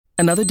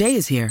Another day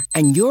is here,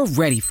 and you're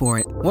ready for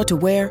it. What to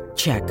wear?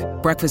 Check.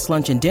 Breakfast,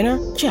 lunch, and dinner?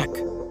 Check.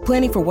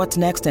 Planning for what's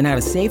next and how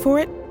to save for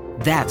it?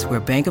 That's where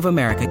Bank of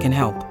America can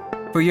help.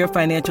 For your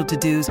financial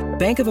to-dos,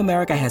 Bank of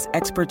America has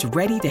experts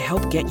ready to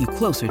help get you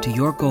closer to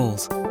your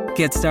goals.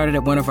 Get started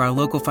at one of our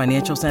local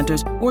financial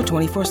centers or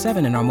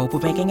 24/7 in our mobile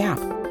banking app.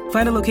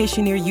 Find a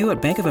location near you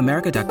at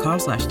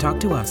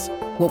bankofamerica.com/talktous.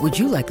 What would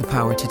you like the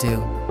power to do?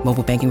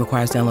 Mobile banking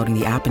requires downloading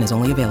the app and is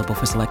only available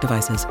for select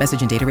devices.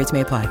 Message and data rates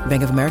may apply.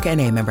 Bank of America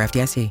N.A., member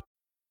FDIC.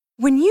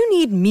 When you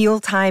need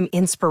mealtime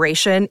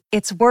inspiration,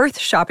 it's worth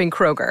shopping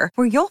Kroger,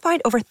 where you'll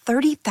find over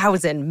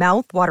 30,000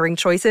 mouth-watering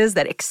choices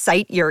that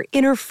excite your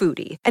inner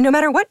foodie. And no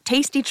matter what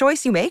tasty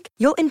choice you make,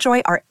 you'll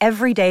enjoy our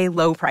everyday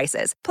low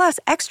prices, plus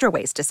extra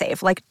ways to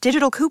save, like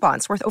digital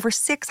coupons worth over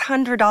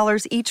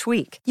 $600 each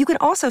week. You can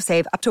also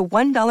save up to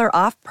 $1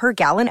 off per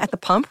gallon at the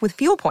pump with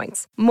fuel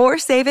points. More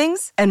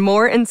savings and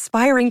more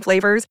inspiring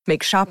flavors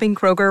make shopping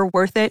Kroger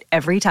worth it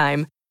every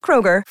time.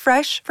 Kroger,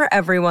 fresh for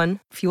everyone.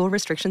 Fuel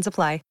restrictions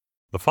apply.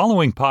 The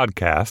following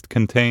podcast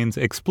contains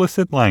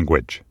explicit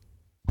language.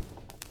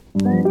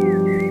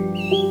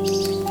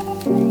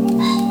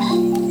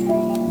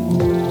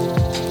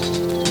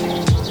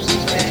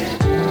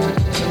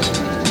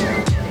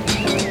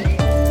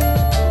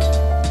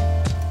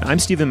 I'm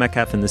Stephen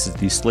Metcalf, and this is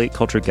the Slate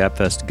Culture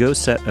Gabfest Go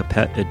Set a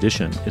Pet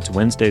edition. It's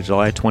Wednesday,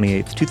 July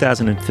 28th,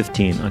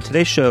 2015. On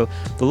today's show,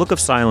 The Look of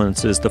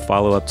Silence is the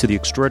follow-up to the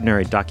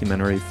extraordinary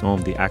documentary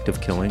film The Act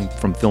of Killing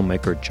from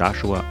filmmaker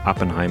Joshua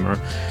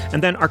Oppenheimer.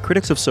 And then our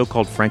critics of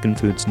so-called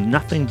Frankenfood's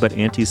nothing but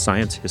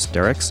anti-science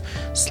hysterics.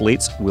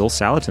 Slate's Will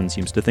Salatin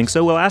seems to think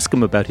so. We'll ask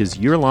him about his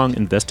year-long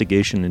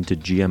investigation into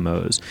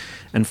GMOs.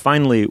 And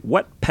finally,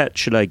 What Pet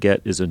Should I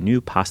Get is a new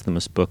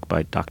posthumous book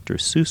by Dr.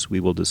 Seuss we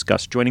will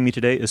discuss. Joining me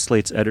today is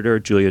Slate's editor,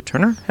 Julia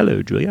Turner.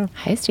 Hello, Julia.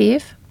 Hi,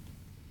 Steve.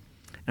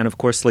 And of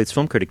course, Slate's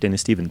film critic, Dana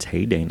Stevens.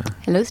 Hey, Dana.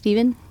 Hello,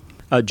 Stephen.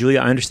 Julia,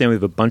 I understand we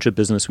have a bunch of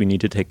business we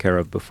need to take care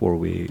of before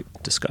we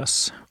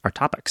discuss our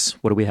topics.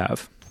 What do we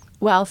have?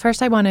 Well,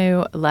 first I want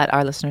to let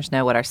our listeners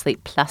know what our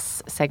Slate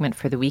Plus segment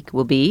for the week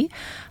will be.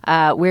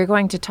 We're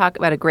going to talk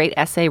about a great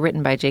essay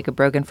written by Jacob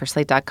Brogan for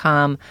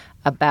Slate.com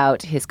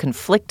about his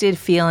conflicted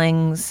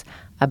feelings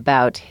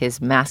about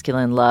his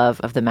masculine love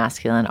of the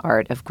masculine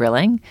art of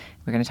grilling.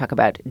 We're going to talk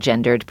about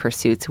gendered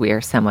pursuits we are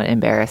somewhat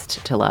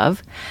embarrassed to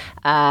love.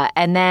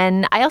 And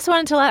then I also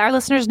wanted to let our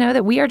listeners know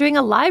that we are doing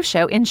a live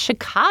show in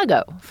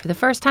Chicago for the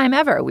first time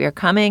ever. We are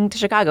coming to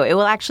Chicago. It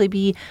will actually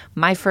be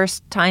my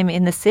first time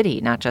in the city,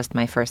 not just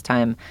my first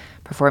time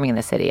performing in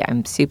the city.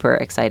 I'm super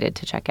excited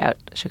to check out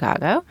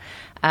Chicago.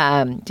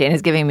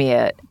 Dana's giving me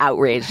an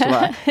outraged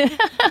look.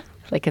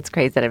 Like, it's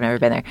crazy that I've never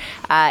been there.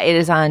 It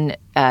is on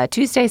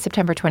Tuesday,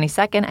 September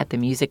 22nd at the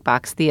Music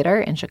Box Theater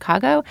in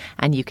Chicago.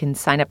 And you can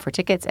sign up for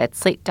tickets at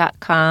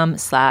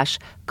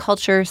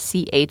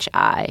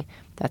slate.com/culturechi.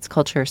 That's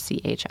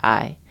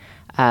culturechi.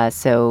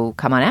 So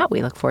come on out.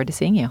 We look forward to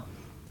seeing you.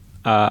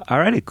 All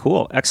righty,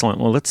 cool.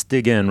 Excellent. Well, let's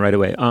dig in right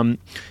away. The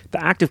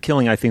Act of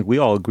Killing, I think we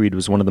all agreed,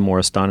 was one of the more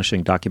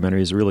astonishing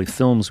documentaries, really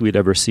films we'd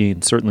ever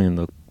seen, certainly in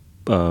the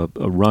a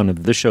run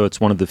of this show.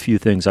 It's one of the few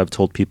things I've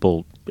told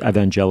people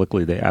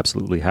evangelically they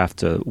absolutely have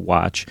to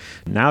watch.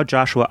 Now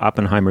Joshua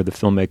Oppenheimer, the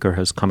filmmaker,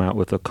 has come out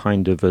with a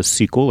kind of a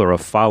sequel or a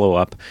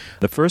follow-up.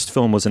 The first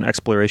film was an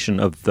exploration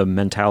of the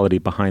mentality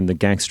behind the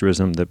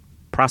gangsterism that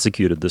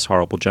prosecuted this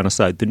horrible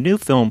genocide. The new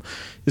film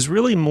is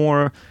really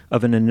more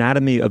of an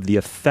anatomy of the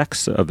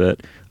effects of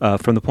it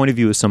from the point of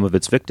view of some of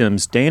its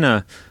victims.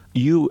 Dana,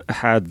 you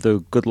had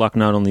the good luck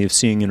not only of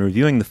seeing and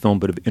reviewing the film,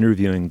 but of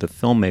interviewing the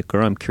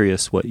filmmaker. I'm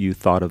curious what you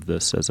thought of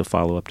this as a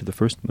follow-up to the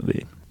first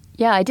movie.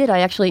 Yeah, I did. I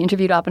actually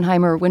interviewed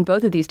Oppenheimer when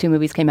both of these two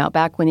movies came out,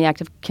 back when The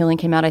Act of Killing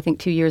came out, I think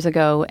 2 years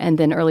ago, and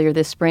then earlier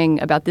this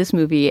spring about this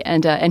movie.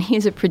 And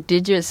he's a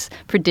prodigious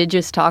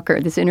talker.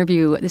 This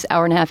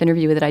hour-and-a-half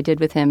interview that I did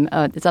with him,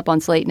 it's up on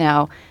Slate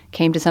now,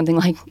 came to something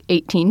like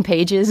 18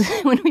 pages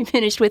when we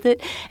finished with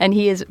it. And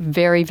he is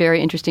very, very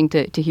interesting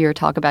to hear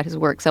talk about his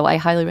work. So I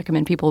highly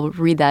recommend people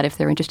read that if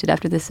they're interested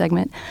after this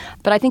segment.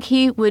 But I think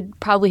he would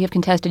probably have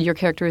contested your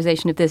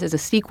characterization of this as a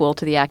sequel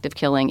to The Act of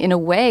Killing. In a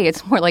way,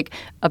 it's more like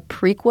a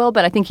prequel,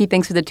 but I think he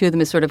thinks of the two of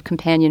them as sort of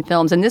companion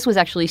films. And this was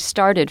actually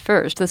started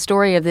first. The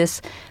story of this,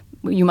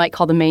 you might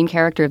call the main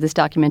character of this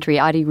documentary,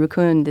 Adi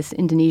Rukun, this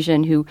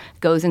Indonesian who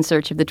goes in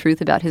search of the truth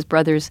about his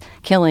brother's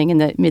killing in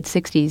the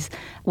mid-'60s,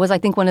 was, I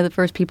think, one of the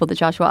first people that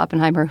Joshua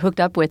Oppenheimer hooked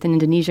up with in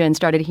Indonesia and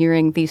started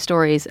hearing these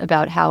stories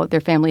about how their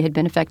family had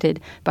been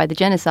affected by the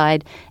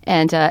genocide.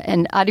 And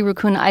Adi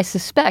Rukun, I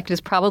suspect,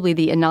 is probably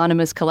the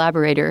anonymous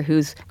collaborator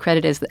who's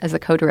credited as the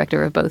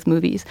co-director of both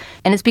movies.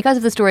 And it's because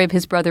of the story of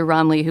his brother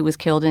Romley, who was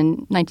killed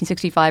in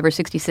 1965 or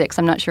 66.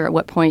 I'm not sure at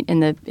what point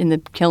in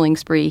the killing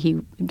spree he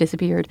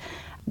disappeared,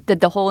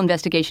 that the whole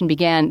investigation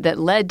began that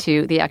led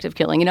to The Act of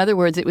Killing. In other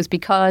words, it was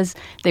because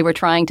they were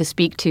trying to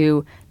speak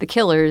to the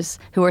killers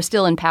who are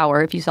still in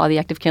power. If you saw The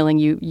Act of Killing,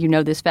 you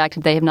know this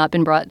fact. They have not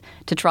been brought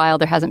to trial.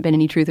 There hasn't been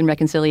any truth and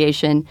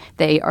reconciliation.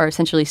 They are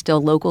essentially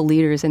still local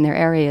leaders in their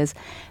areas.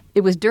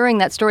 It was during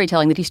that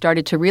storytelling that he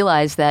started to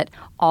realize that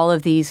all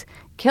of these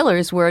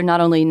killers were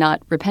not only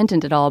not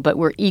repentant at all, but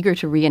were eager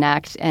to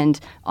reenact and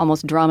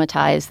almost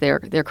dramatize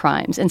their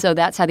crimes. And so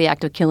that's how the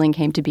act of killing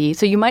came to be.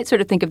 So you might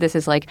sort of think of this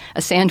as like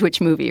a sandwich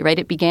movie, right?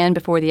 It began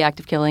before the act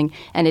of killing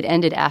and it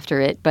ended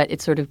after it, but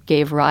it sort of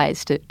gave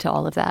rise to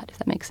all of that, if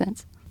that makes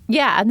sense.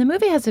 Yeah, and the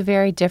movie has a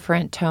very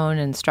different tone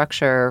and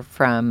structure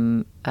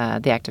from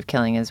The Act of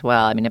Killing as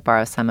well. I mean, it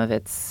borrows some of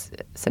its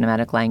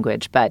cinematic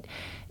language, but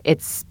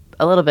it's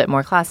a little bit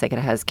more classic. It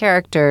has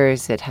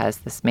characters. It has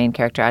this main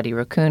character, Adi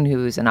Raccoon,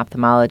 who's an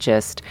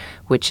ophthalmologist,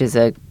 which is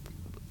a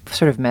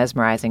sort of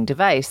mesmerizing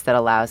device that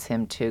allows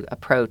him to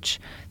approach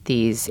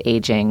these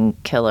aging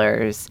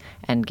killers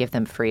and give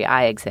them free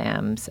eye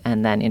exams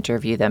and then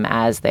interview them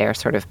as they're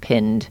sort of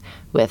pinned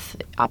with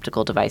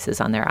optical devices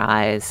on their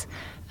eyes,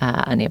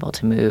 unable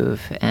to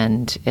move.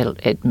 And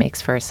it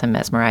makes for some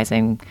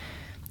mesmerizing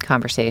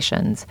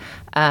conversations.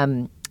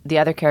 The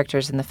other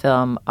characters in the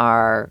film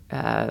are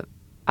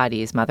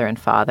Adi's mother and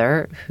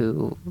father,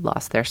 who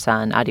lost their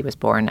son. Adi was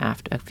born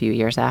a few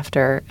years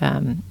after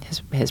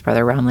his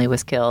brother Ramli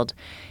was killed.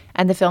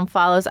 And the film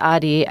follows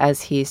Adi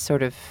as he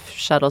sort of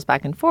shuttles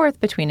back and forth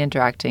between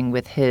interacting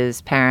with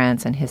his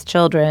parents and his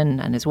children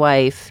and his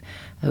wife,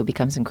 who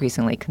becomes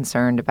increasingly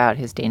concerned about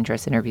his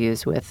dangerous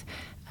interviews with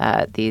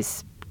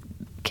these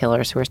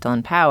killers who are still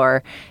in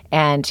power,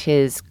 and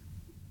his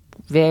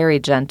very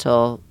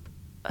gentle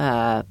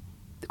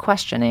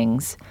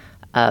questionings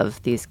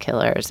of these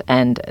killers.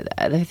 And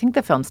I think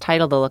the film's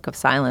title, The Look of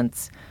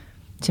Silence,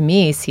 to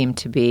me seemed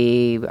to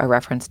be a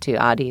reference to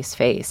Adi's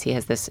face. He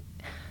has this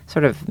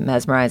sort of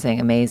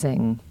mesmerizing,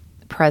 amazing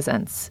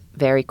presence,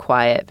 very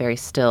quiet, very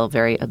still,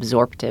 very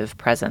absorptive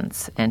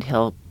presence. And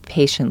he'll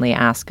patiently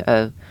ask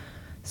a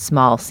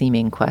small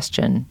seeming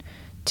question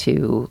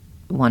to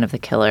one of the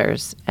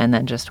killers and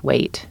then just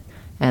wait.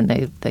 And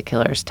the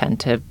killers tend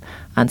to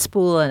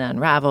unspool and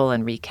unravel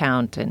and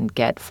recount and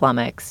get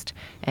flummoxed.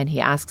 And he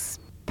asks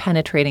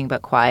penetrating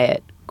but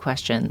quiet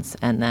questions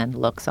and then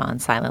looks on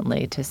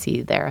silently to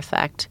see their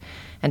effect.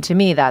 And to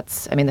me,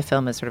 the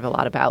film is sort of a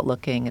lot about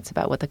looking. It's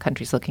about what the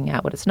country's looking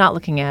at, what it's not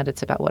looking at.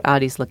 It's about what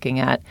Adi's looking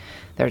at.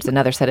 There's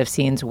another set of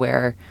scenes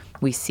where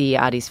we see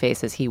Adi's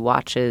face as he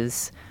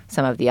watches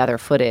some of the other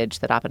footage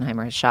that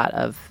Oppenheimer has shot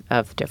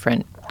of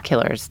different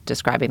killers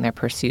describing their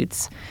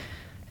pursuits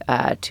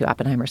to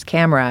Oppenheimer's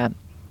camera.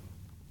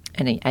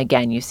 And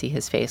again, you see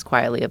his face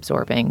quietly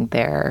absorbing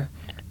their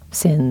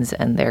sins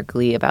and their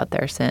glee about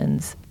their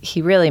sins.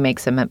 He really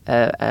makes him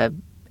a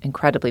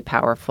incredibly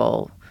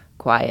powerful,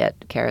 quiet,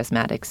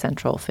 charismatic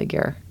central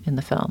figure in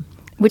the film.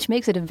 Which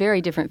makes it a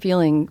very different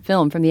feeling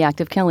film from The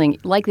Act of Killing.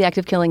 Like The Act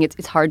of Killing,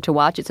 it's hard to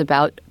watch. It's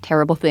about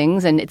terrible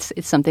things, and it's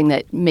something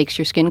that makes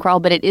your skin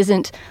crawl, but it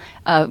isn't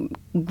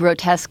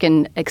grotesque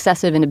and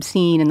excessive and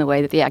obscene in the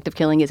way that The Act of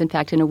Killing is. In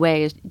fact, in a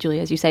way,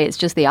 Julia, as you say, it's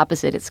just the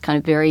opposite. It's kind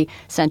of very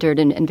centered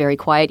and very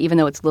quiet, even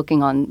though it's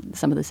looking on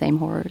some of the same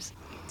horrors.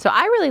 So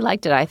I really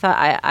liked it.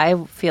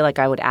 I feel like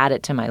I would add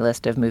it to my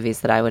list of movies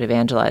that I would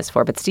evangelize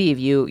for. But Steve,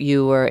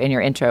 you were in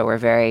your intro were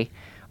very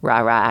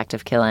rah-rah Act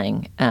of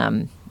Killing.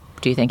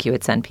 Do you think you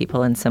would send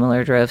people in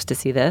similar droves to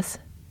see this?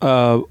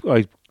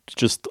 I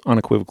just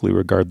unequivocally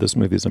regard this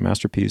movie as a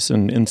masterpiece,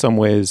 and in some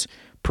ways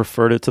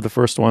preferred it to the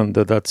first one.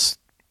 That's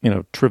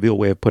trivial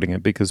way of putting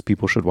it, because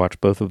people should watch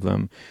both of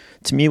them.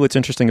 To me, what's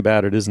interesting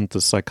about it isn't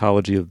the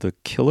psychology of the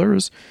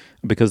killers,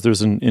 because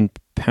there's an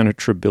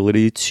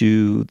impenetrability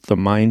to the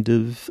mind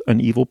of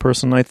an evil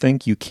person, I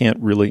think. You can't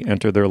really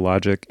enter their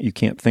logic. You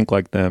can't think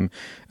like them.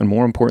 And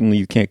more importantly,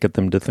 you can't get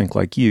them to think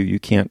like you. You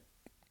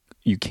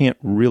can't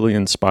really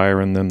inspire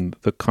in them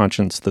the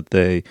conscience that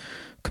they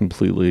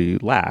completely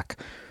lack,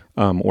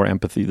 or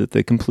empathy that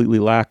they completely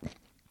lack.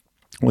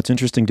 What's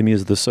interesting to me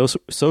is the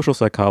social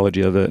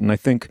psychology of it. And I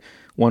think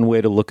one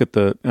way to look at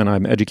and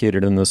I'm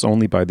educated in this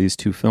only by these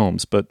two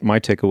films, but my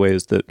takeaway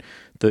is that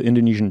the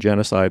Indonesian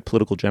genocide,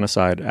 political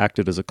genocide,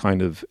 acted as a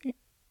kind of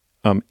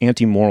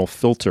anti-moral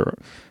filter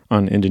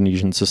on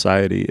Indonesian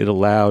society. It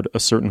allowed a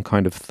certain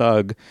kind of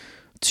thug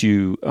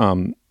to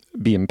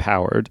be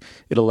empowered.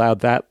 It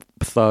allowed that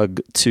thug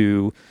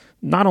to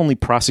not only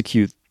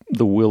prosecute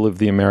the will of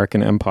the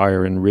American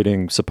empire in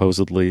ridding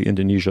supposedly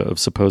Indonesia of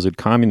supposed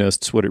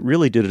communists. What it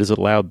really did is it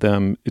allowed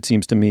them, it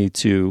seems to me,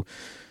 to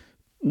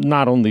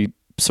not only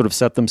sort of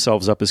set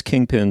themselves up as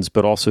kingpins,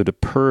 but also to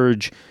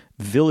purge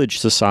village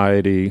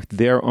society,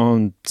 their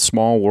own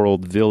small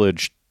world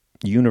village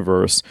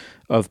universe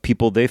of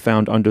people they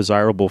found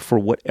undesirable for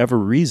whatever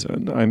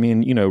reason. I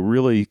mean,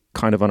 really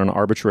kind of on an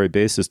arbitrary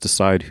basis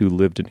decide who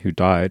lived and who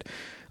died.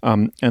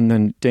 And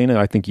then Dana,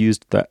 I think,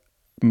 used that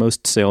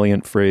most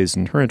salient phrase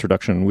in her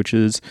introduction, which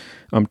is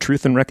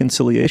truth and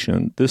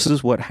reconciliation. This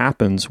is what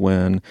happens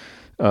when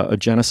a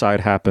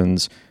genocide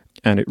happens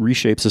and it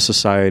reshapes a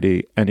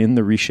society. And in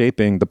the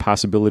reshaping, the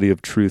possibility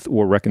of truth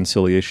or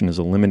reconciliation is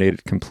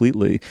eliminated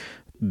completely.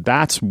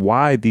 That's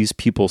why these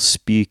people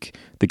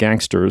the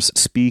gangsters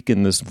speak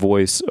in this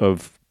voice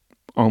of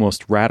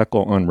almost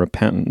radical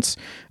unrepentance.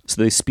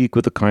 So they speak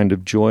with a kind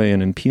of joy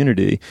and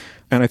impunity.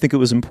 And I think it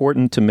was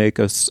important to make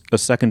a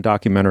second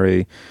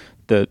documentary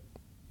that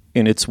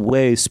in its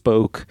way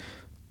spoke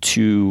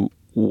to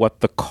what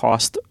the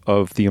cost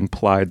of the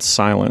implied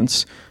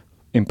silence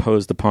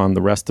imposed upon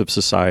the rest of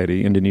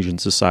society, Indonesian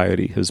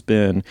society, has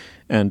been.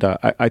 And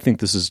I think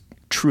this is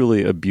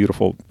truly a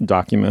beautiful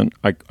document.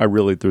 I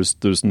really,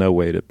 there's no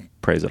way to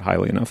praise it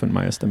highly enough in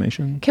my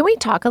estimation. Can we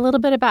talk a little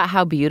bit about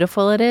how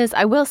beautiful it is?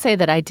 I will say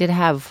that I did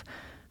have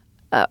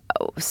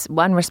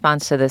one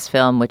response to this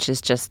film, which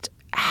is just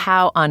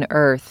how on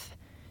earth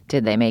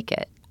did they make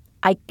it?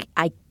 I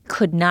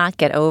could not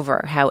get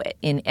over how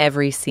in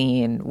every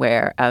scene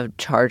where a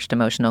charged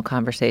emotional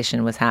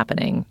conversation was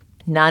happening,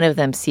 none of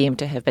them seemed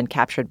to have been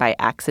captured by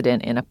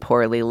accident in a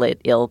poorly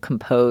lit,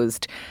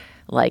 ill-composed,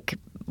 like,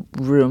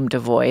 room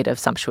devoid of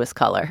sumptuous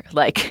color.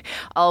 Like,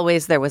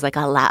 always there was like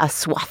a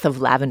swath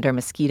of lavender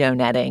mosquito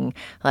netting,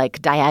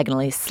 like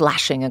diagonally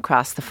slashing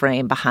across the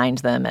frame behind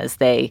them as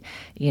they,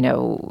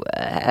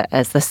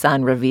 as the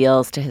son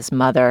reveals to his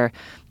mother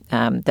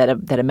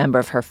that a member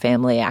of her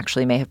family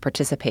actually may have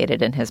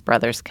participated in his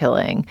brother's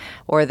killing.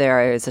 Or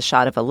there is a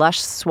shot of a lush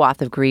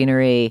swath of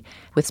greenery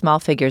with small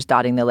figures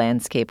dotting the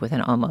landscape with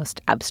an almost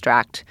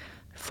abstract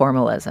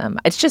formalism.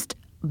 It's just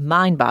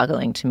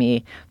mind-boggling to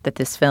me that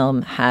this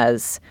film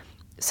has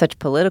such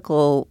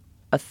political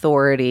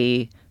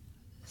authority,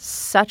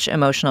 such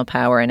emotional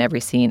power in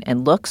every scene,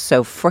 and looks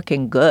so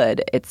frickin'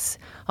 good. It's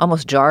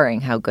almost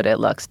jarring how good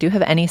it looks. Do you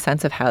have any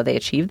sense of how they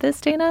achieved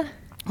this, Dana?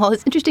 Well,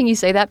 it's interesting you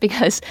say that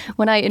because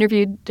when I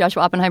interviewed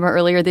Joshua Oppenheimer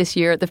earlier this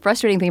year, the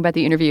frustrating thing about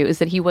the interview is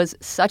that he was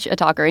such a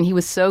talker and he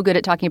was so good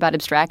at talking about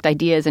abstract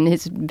ideas and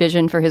his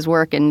vision for his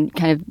work and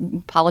kind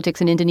of politics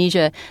in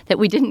Indonesia that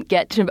we didn't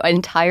get to an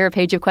entire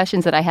page of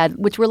questions that I had,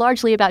 which were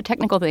largely about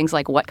technical things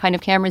like what kind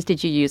of cameras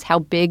did you use? How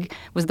big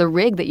was the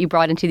rig that you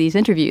brought into these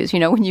interviews?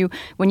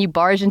 When you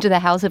barged into the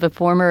house of a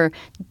former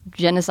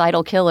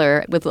genocidal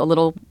killer with a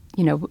little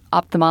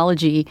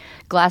ophthalmology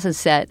glasses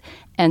set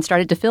and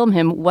started to film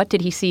him, what did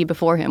he see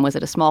before him? Was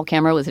it a small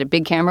camera? Was it a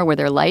big camera? Were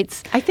there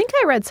lights? I think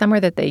I read somewhere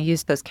that they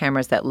used those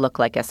cameras that look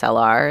like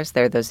SLRs.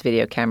 They're those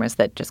video cameras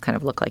that just kind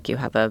of look like you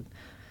have a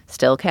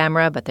still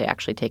camera, but they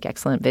actually take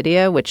excellent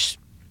video, which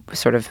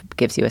sort of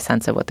gives you a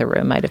sense of what the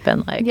room might have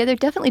been like. Yeah, they're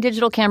definitely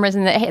digital cameras,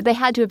 and they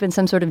had to have been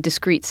some sort of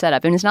discrete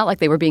setup. And it's not like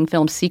they were being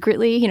filmed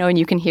secretly, and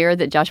you can hear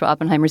that Joshua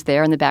Oppenheimer's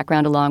there in the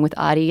background along with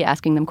Adi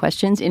asking them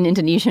questions in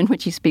Indonesian,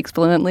 which he speaks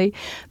fluently.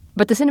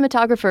 But the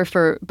cinematographer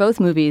for both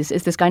movies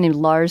is this guy named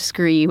Lars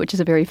Scree, which is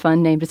a very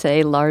fun name to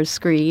say, Lars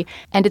Scree.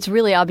 And it's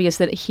really obvious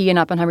that he and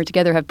Oppenheimer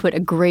together have put a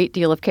great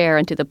deal of care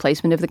into the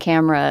placement of the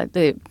camera,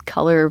 the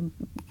color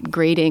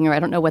grading, or I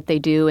don't know what they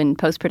do in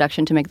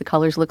post-production to make the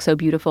colors look so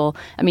beautiful.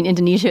 I mean,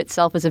 Indonesia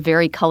itself is a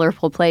very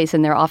colorful place,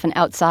 and they're often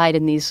outside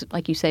in these,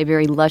 like you say,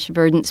 very lush,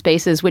 verdant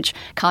spaces, which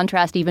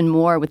contrast even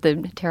more with the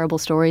terrible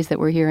stories that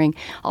we're hearing.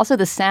 Also,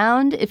 the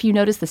sound, if you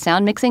notice, the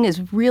sound mixing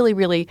is really,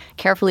 really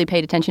carefully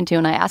paid attention to,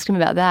 and I asked him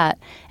about that.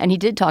 And he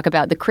did talk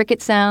about the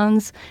cricket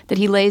sounds that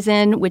he lays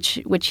in, which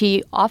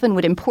he often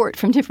would import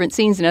from different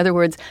scenes. In other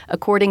words,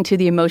 according to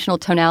the emotional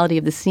tonality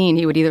of the scene,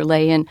 he would either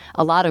lay in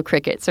a lot of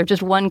crickets or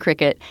just one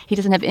cricket. He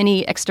doesn't have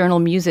any external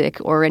music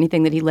or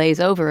anything that he lays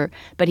over,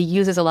 but he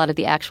uses a lot of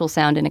the actual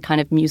sound in a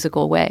kind of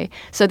musical way.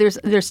 So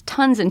there's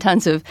tons and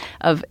tons of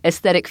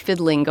aesthetic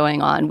fiddling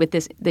going on with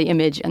the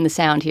image and the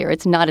sound here.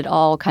 It's not at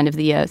all kind of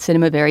the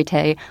cinema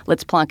verite,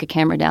 let's plonk a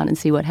camera down and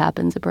see what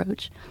happens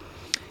approach.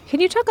 Can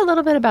you talk a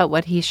little bit about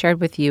what he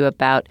shared with you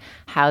about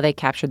how they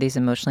capture these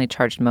emotionally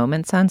charged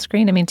moments on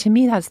screen? I mean, to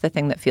me, that's the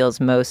thing that feels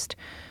most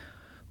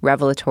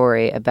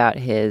revelatory about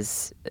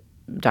his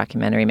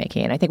documentary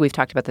making. And I think we've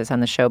talked about this on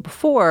the show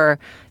before.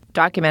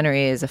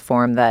 Documentary is a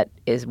form that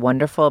is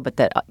wonderful, but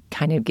that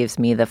kind of gives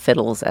me the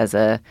fiddles as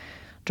a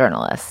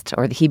journalist,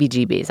 or the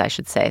heebie-jeebies, I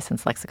should say,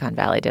 since Lexicon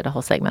Valley did a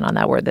whole segment on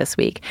that word this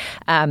week.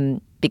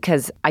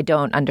 Because I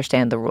don't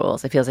understand the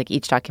rules. It feels like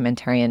each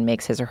documentarian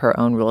makes his or her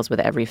own rules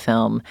with every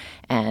film,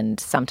 and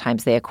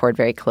sometimes they accord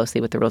very closely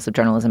with the rules of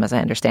journalism as I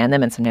understand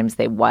them, and sometimes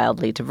they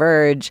wildly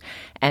diverge.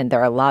 And there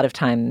are a lot of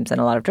times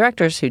and a lot of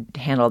directors who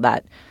handle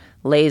that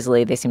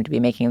lazily. They seem to be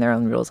making their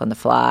own rules on the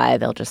fly.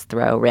 They'll just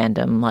throw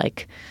random,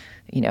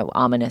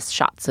 ominous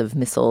shots of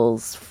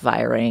missiles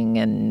firing,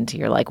 and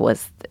you're like,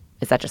 is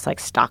that just like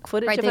stock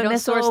footage of a missile? Right, they don't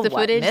source the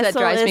footage. That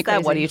drives me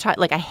crazy. What are you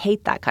talking? I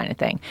hate that kind of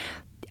thing.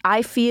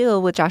 I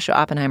feel with Joshua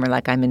Oppenheimer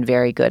like I'm in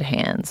very good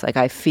hands.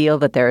 I feel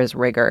that there is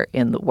rigor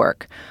in the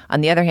work. On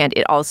the other hand,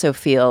 it also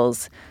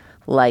feels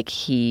like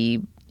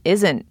he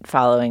isn't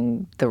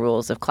following the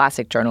rules of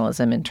classic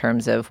journalism in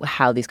terms of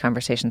how these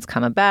conversations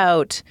come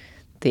about,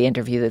 the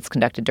interview that's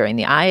conducted during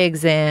the eye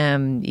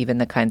exam, even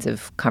the kinds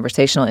of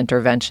conversational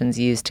interventions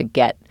used to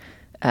get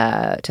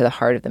to the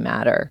heart of the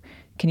matter.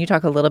 Can you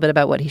talk a little bit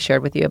about what he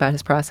shared with you about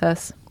his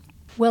process?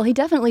 Well, he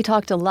definitely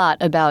talked a lot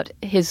about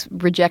his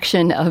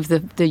rejection of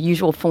the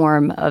usual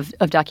form of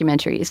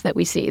documentaries that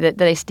we see, that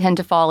they tend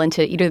to fall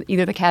into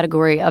either the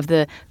category of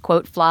the,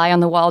 quote,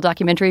 fly-on-the-wall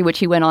documentary, which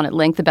he went on at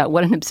length about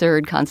what an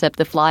absurd concept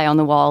the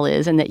fly-on-the-wall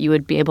is, and that you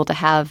would be able to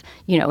have,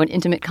 an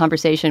intimate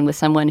conversation with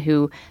someone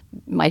who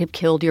might have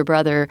killed your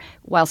brother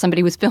while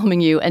somebody was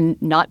filming you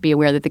and not be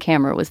aware that the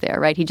camera was there,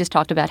 right? He just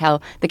talked about how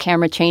the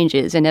camera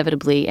changes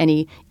inevitably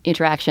any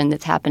interaction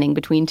that's happening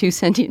between two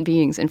sentient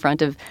beings in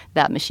front of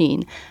that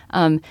machine.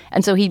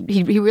 And so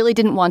he really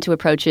didn't want to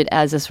approach it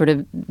as a sort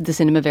of the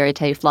cinema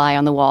verite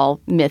fly-on-the-wall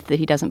myth that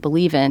he doesn't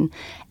believe in.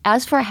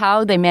 As for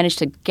how they managed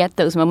to get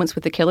those moments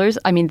with the killers,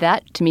 I mean,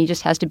 that to me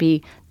just has to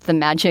be the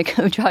magic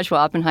of Joshua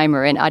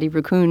Oppenheimer and Adi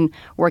Rukun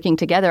working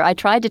together. I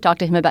tried to talk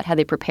to him about how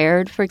they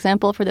prepared, for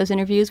example, for those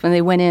interviews. When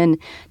they went in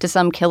to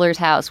some killer's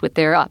house with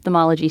their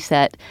ophthalmology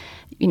set,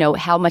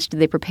 how much did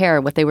they prepare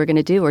what they were going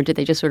to do, or did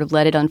they just sort of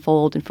let it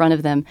unfold in front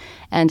of them?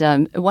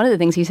 And one of the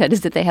things he said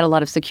is that they had a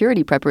lot of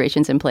security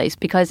preparations in place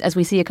because, as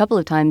we see a couple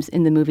of times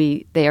in the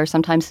movie, they are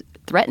sometimes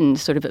threatened,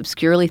 sort of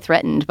obscurely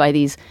threatened by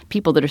these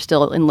people that are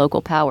still in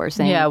local power,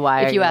 saying,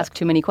 if you ask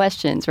too many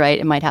questions, right,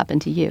 it might happen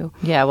to you.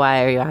 Yeah,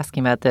 why are you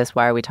asking about this?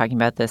 Why are we talking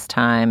about this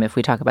time? If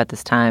we talk about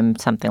this time,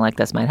 something like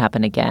this might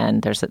happen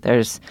again.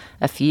 There's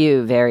a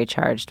few very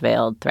charged,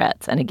 veiled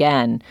threats. And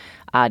again,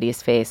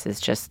 Adi's face is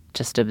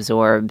just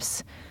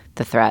absorbs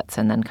the threats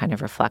and then kind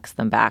of reflects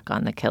them back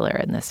on the killer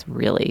in this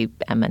really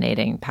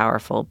emanating,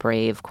 powerful,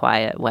 brave,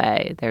 quiet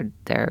way.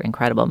 They're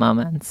incredible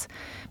moments.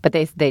 But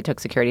they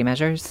took security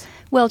measures?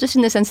 Well, just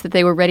in the sense that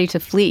they were ready to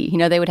flee.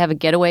 They would have a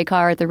getaway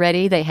car at the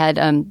ready. They had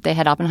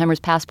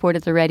Oppenheimer's passport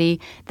at the ready.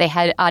 They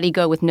had Adi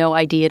go with no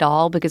ID at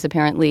all because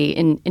apparently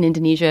in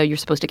Indonesia you're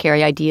supposed to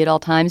carry ID at all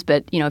times.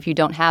 But, if you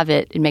don't have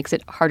it, it makes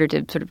it harder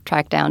to sort of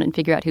track down and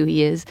figure out who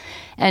he is.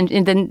 And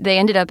then they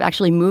ended up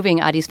actually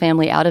moving Adi's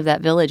family out of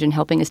that village and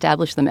helping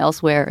establish them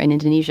elsewhere in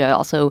Indonesia,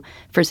 also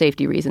for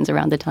safety reasons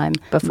around the time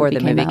before the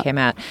movie came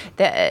out.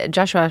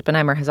 Joshua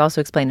Oppenheimer has also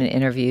explained in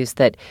interviews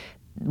that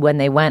when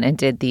they went and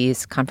did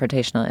these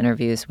confrontational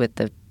interviews with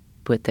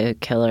the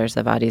killers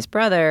of Adi's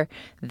brother,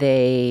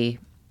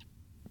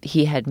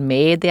 he had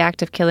made the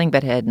act of killing,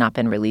 but had not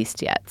been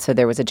released yet. So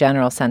there was a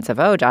general sense of,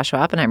 Joshua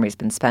Oppenheimer's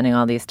been spending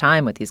all this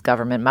time with these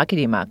government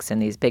muckety-mucks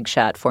and these big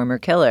shot former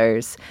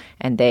killers,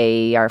 and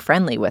they are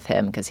friendly with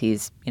him because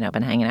he's,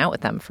 been hanging out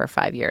with them for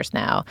 5 years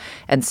now.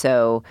 And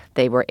so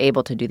they were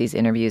able to do these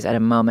interviews at a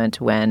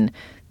moment when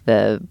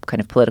the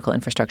kind of political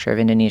infrastructure of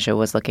Indonesia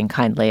was looking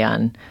kindly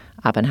on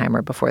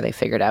Oppenheimer before they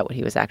figured out what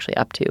he was actually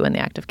up to when the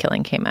act of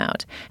killing came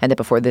out. And that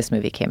before this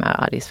movie came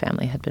out, Adi's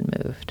family had been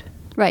moved.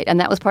 Right, and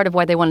that was part of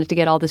why they wanted to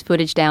get all this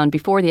footage down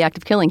before the act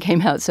of killing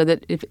came out, so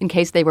that in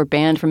case they were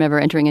banned from ever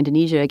entering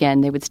Indonesia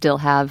again, they would still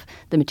have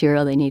the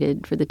material they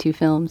needed for the two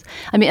films.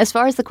 I mean, as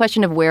far as the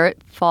question of where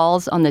it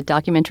falls on the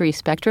documentary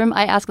spectrum,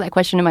 I asked that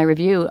question in my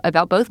review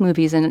about both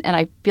movies, and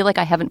I feel like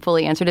I haven't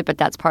fully answered it, but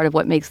that's part of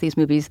what makes these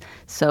movies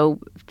so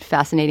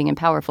fascinating and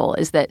powerful,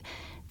 is that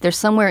they're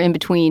somewhere in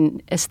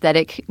between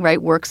aesthetic,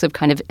 right, works of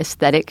kind of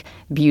aesthetic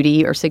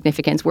beauty or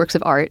significance, works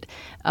of art,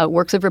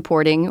 works of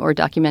reporting or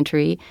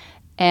documentary,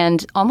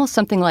 and almost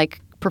something like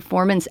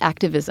performance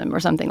activism or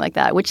something like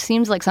that, which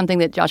seems like something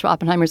that Joshua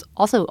Oppenheimer's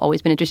also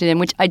always been interested in,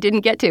 which I didn't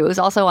get to. It was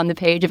also on the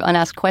page of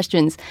Unasked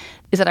Questions,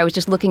 is that I was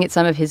just looking at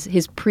some of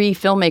his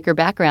pre-filmmaker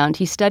background.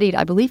 He studied,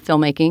 I believe,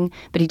 filmmaking,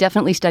 but he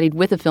definitely studied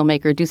with a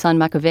filmmaker, Dusan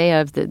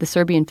Makavejev, the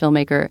Serbian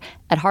filmmaker,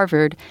 at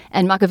Harvard.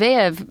 And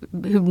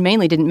Makavejev, who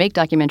mainly didn't make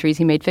documentaries,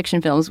 he made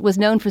fiction films, was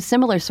known for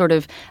similar sort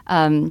of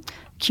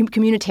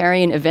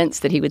communitarian events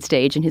that he would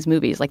stage in his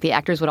movies. Like the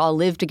actors would all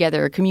live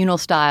together, communal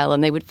style,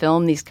 and they would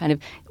film these kind of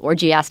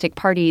orgiastic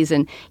parties.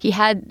 And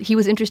he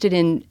was interested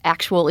in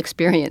actual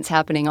experience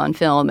happening on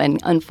film and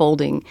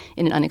unfolding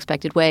in an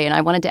unexpected way. And I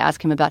wanted to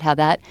ask him about how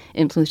that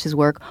influenced his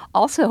work.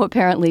 Also,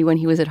 apparently, when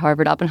he was at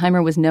Harvard,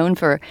 Oppenheimer was known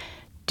for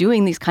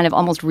doing these kind of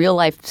almost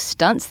real-life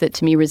stunts that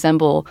to me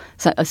resemble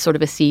a sort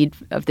of a seed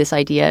of this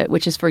idea,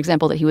 which is, for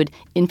example, that he would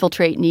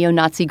infiltrate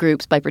neo-Nazi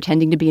groups by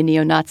pretending to be a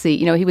neo-Nazi.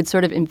 He would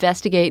sort of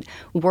investigate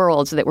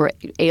worlds that were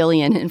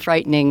alien and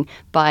frightening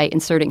by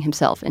inserting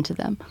himself into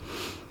them.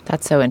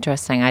 That's so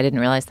interesting. I didn't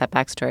realize that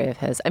backstory of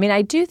his. I mean,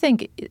 I do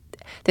think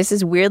this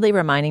is weirdly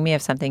reminding me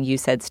of something you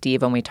said,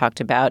 Steve, when we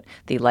talked about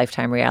the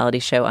Lifetime reality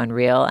show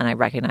Unreal, and I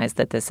recognize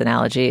that this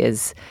analogy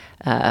is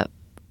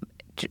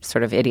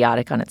sort of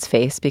idiotic on its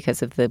face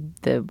because of the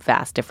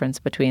vast difference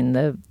between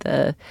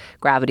the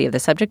gravity of the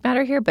subject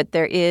matter here. But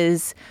there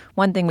is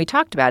one thing we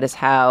talked about is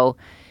how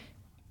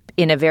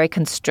in a very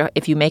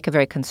if you make a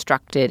very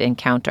constructed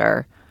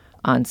encounter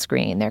on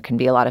screen, there can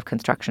be a lot of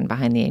construction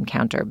behind the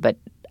encounter, but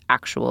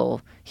actual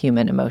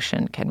human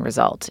emotion can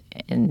result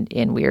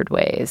in weird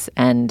ways.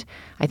 And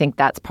I think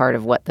that's part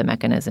of what the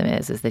mechanism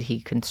is that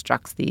he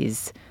constructs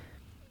these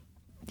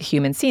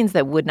human scenes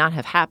that would not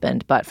have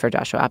happened but for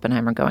Joshua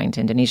Oppenheimer going to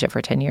Indonesia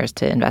for 10 years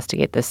to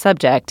investigate this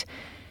subject.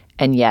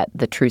 And yet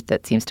the truth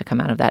that seems to come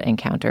out of that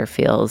encounter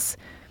feels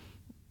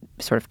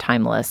sort of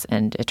timeless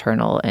and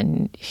eternal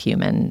and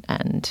human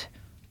and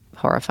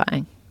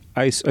horrifying.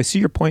 I see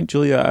your point,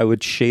 Julia. I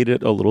would shade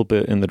it a little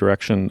bit in the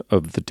direction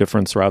of the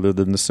difference rather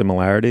than the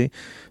similarity.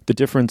 The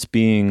difference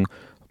being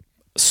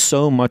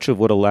so much of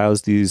what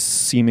allows these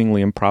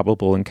seemingly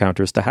improbable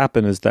encounters to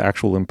happen is the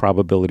actual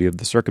improbability of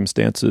the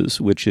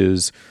circumstances, which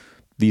is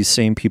these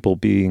same people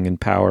being in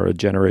power a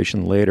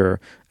generation later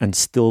and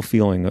still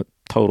feeling a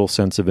total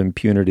sense of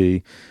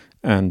impunity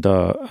and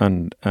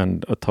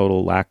a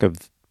total lack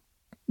of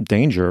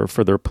danger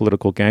for their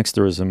political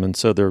gangsterism. And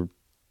so they're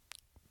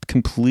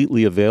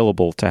completely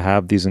available to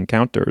have these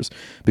encounters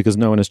because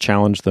no one has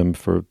challenged them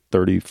for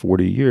 30,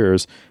 40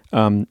 years.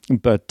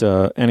 But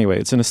anyway,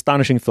 it's an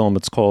astonishing film.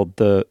 It's called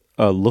The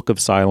Look of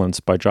Silence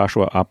by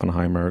Joshua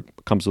Oppenheimer.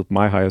 It comes with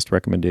my highest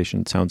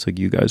recommendation. It sounds like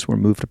you guys were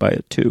moved by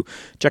it too.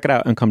 Check it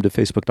out and come to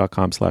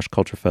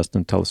facebook.com/culturefest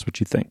and tell us what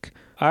you think.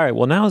 All right.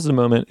 Well, now is the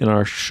moment in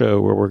our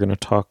show where we're going to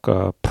talk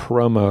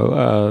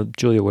promo.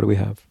 Julia, what do we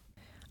have?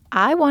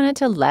 I wanted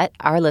to let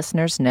our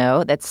listeners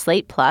know that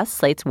Slate Plus,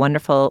 Slate's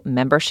wonderful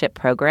membership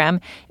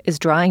program, is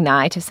drawing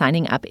nigh to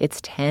signing up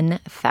its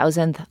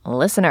 10,000th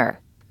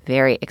listener.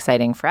 Very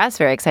exciting for us,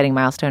 very exciting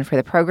milestone for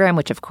the program,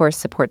 which of course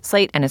supports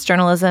Slate and its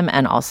journalism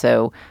and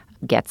also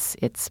gets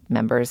its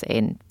members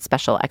a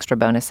special extra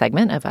bonus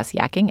segment of us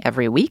yakking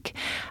every week.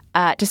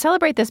 To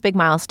celebrate this big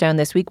milestone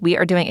this week, we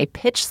are doing a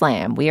pitch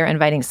slam. We are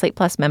inviting Slate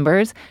Plus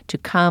members to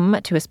come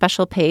to a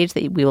special page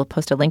that we will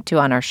post a link to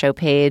on our show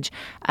page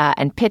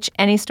and pitch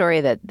any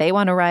story that they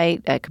want to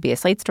write. It could be a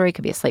Slate story, it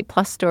could be a Slate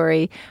Plus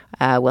story.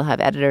 We'll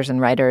have editors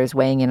and writers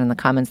weighing in on the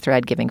comments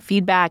thread, giving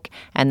feedback,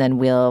 and then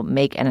we'll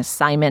make an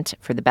assignment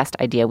for the best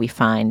idea we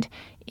find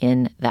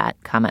in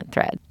that comment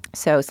thread.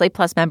 So Slate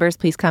Plus members,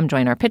 please come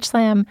join our pitch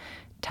slam.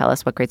 Tell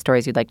us what great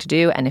stories you'd like to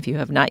do. And if you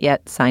have not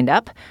yet signed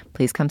up,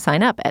 please come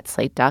sign up at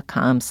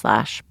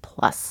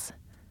slate.com/plus.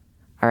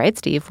 All right,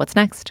 Steve, what's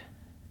next?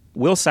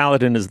 Will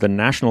Saladin is the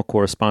national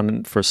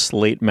correspondent for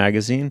Slate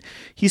magazine.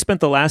 He spent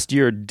the last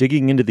year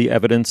digging into the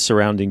evidence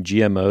surrounding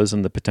GMOs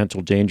and the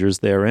potential dangers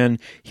therein.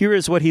 Here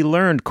is what he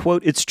learned.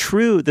 Quote, "It's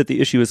true that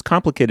the issue is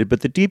complicated,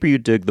 but the deeper you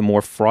dig, the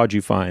more fraud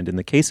you find. In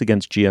the case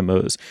against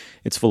GMOs,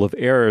 it's full of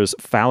errors,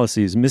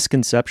 fallacies,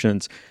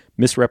 misconceptions,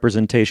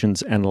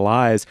 misrepresentations, and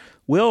lies."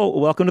 Will,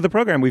 welcome to the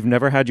program. We've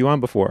never had you on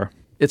before.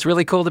 It's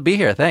really cool to be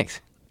here.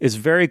 Thanks. It's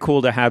very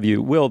cool to have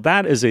you. Will,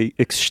 that is a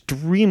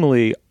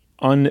extremely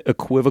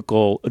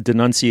unequivocal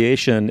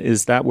denunciation.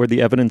 Is that where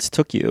the evidence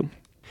took you?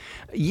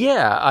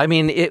 Yeah, I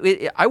mean,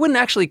 I wouldn't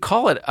actually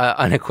call it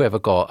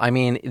unequivocal. I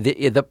mean,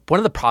 one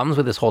of the problems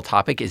with this whole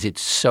topic is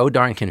it's so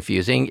darn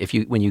confusing.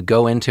 When you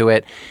go into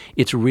it,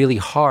 it's really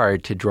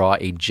hard to draw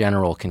a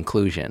general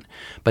conclusion.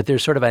 But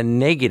there's sort of a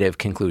negative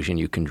conclusion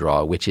you can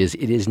draw, which is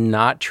it is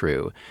not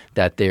true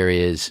that there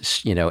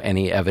is,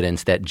 any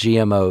evidence that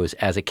GMOs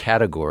as a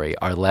category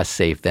are less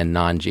safe than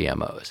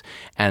non-GMOs.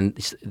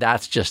 And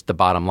that's just the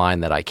bottom line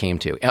that I came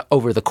to.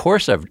 Over the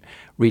course of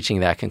reaching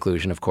that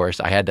conclusion, of course,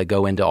 I had to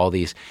go into all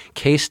these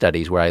case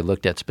studies where I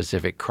looked at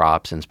specific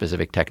crops and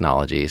specific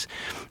technologies.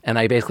 And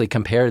I basically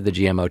compared the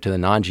GMO to the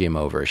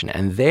non-GMO version.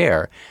 And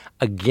there,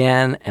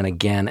 again and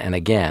again and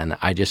again,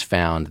 I just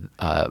found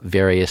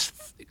various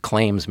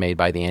claims made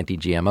by the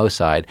anti-GMO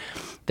side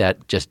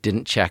that just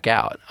didn't check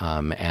out.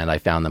 And I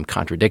found them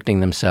contradicting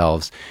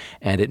themselves.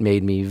 And it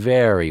made me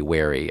very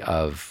wary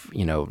of,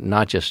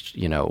 not just,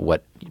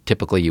 what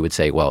typically you would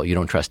say, well, you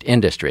don't trust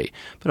industry,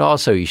 but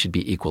also you should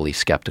be equally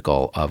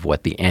skeptical of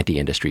what the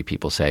anti-industry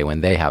people say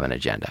when they have an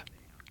agenda.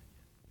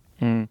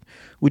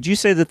 Would you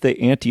say that the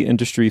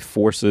anti-industry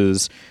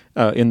forces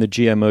in the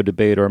GMO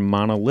debate are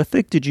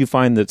monolithic? Did you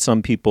find that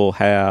some people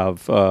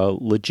have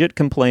legit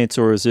complaints,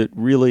 or is it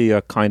really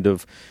a kind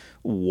of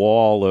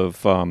wall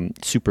of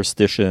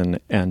superstition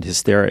and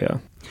hysteria?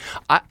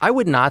 I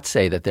would not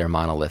say that they're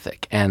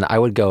monolithic. And I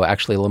would go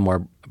actually a little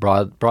more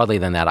broadly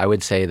than that. I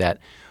would say that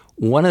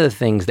one of the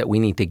things that we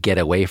need to get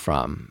away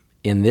from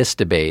in this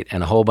debate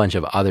and a whole bunch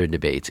of other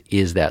debates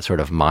is that sort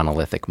of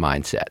monolithic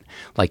mindset.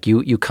 Like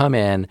you come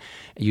in,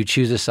 you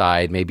choose a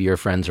side, maybe your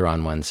friends are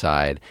on one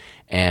side,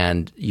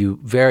 and you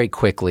very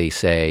quickly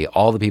say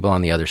all the people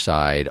on the other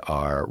side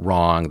are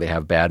wrong, they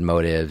have bad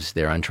motives,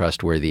 they're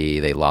untrustworthy,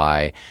 they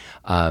lie.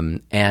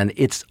 And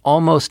it's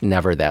almost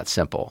never that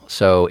simple.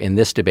 So in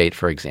this debate,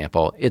 for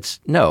example,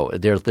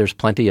 there's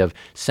plenty of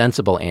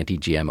sensible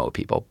anti-GMO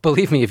people.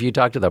 Believe me, if you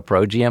talk to the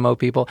pro-GMO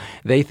people,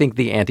 they think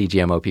the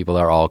anti-GMO people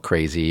are all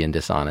crazy and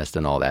dishonest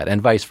and all that,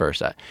 and vice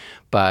versa.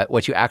 But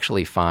what you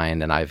actually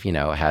find, and I've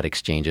had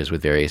exchanges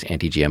with various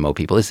anti-GMO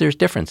people, is there's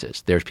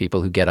differences. There's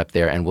people who get up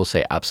there and will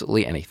say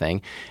absolutely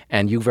anything,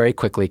 and you very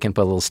quickly can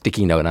put a little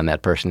sticky note on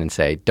that person and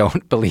say,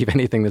 don't believe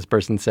anything this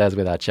person says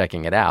without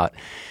checking it out.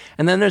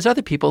 And then there's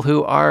other people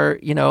who are,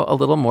 a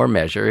little more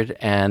measured,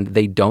 and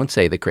they don't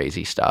say the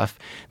crazy stuff.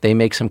 They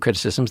make some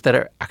criticisms that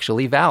are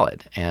actually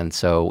valid. And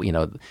so,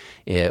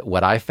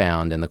 what I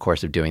found in the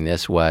course of doing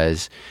this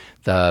was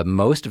the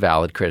most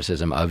valid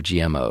criticism of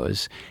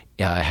GMOs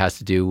has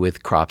to do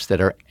with crops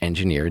that are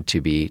engineered to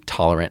be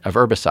tolerant of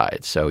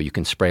herbicides. So you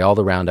can spray all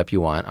the Roundup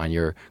you want on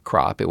your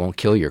crop. It won't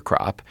kill your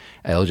crop.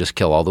 It'll just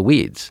kill all the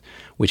weeds,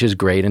 which is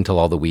great until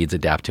all the weeds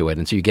adapt to it.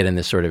 And so you get in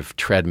this sort of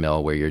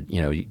treadmill where you're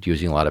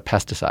using a lot of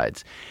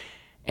pesticides.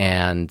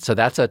 And so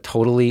that's a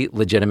totally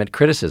legitimate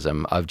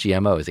criticism of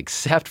GMOs,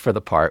 except for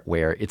the part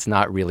where it's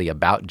not really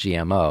about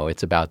GMO.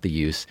 It's about the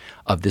use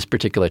of this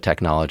particular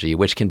technology,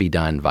 which can be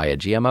done via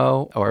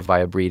GMO or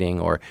via breeding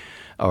or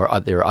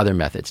there are other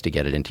methods to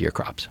get it into your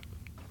crops.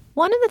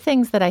 One of the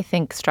things that I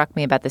think struck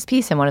me about this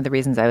piece, and one of the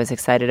reasons I was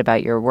excited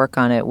about your work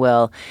on it,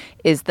 Will,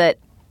 is that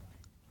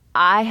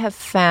I have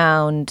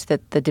found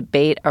that the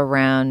debate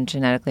around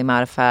genetically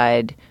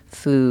modified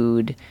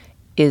food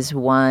is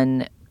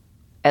one,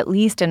 at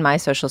least in my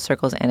social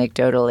circles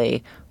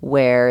anecdotally,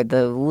 where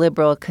the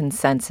liberal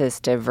consensus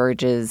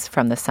diverges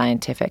from the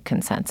scientific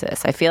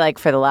consensus. I feel like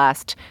for the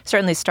last,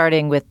 certainly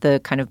starting with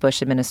the kind of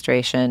Bush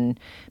administration,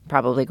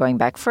 probably going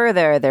back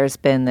further, there's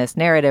been this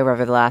narrative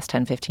over the last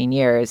 10, 15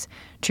 years,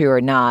 true or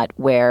not,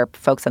 where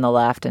folks on the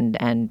left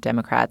and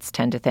Democrats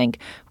tend to think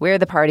we're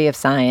the party of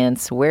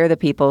science, we're the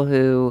people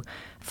who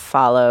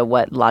follow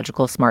what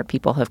logical, smart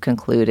people have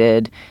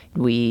concluded.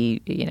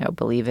 We,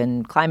 believe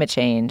in climate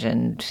change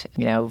and,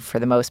 for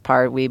the most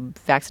part, we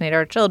vaccinate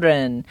our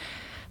children.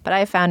 But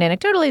I found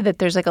anecdotally that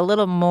there's like a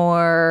little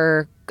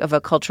more of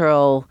a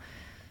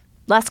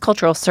less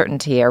cultural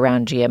certainty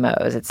around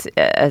GMOs.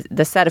 It's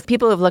the set of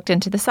people who've looked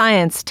into the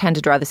science tend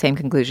to draw the same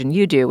conclusion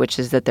you do, which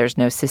is that there's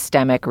no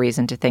systemic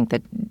reason to think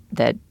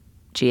that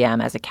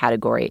GM as a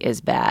category is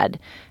bad,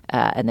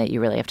 and that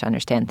you really have to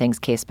understand things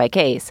case by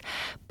case.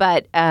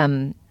 But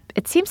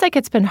it seems like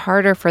it's been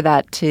harder for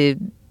that to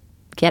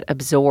get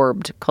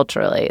absorbed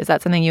culturally. Is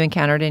that something you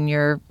encountered in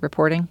your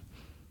reporting?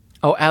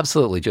 Oh,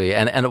 absolutely, Julia.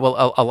 And a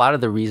lot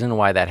of the reason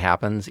why that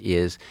happens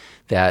is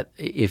that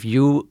if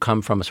you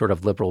come from a sort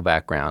of liberal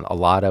background, a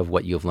lot of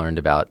what you've learned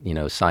about,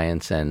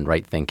 science and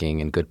right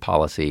thinking and good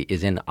policy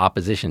is in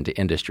opposition to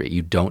industry.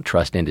 You don't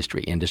trust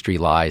industry. Industry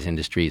lies.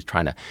 Industry is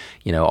trying to,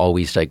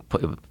 always like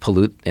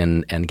pollute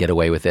and get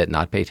away with it,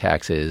 not pay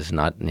taxes,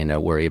 not,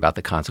 worry about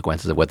the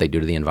consequences of what they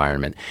do to the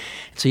environment.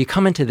 So you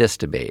come into this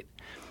debate,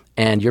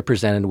 and you're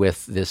presented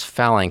with this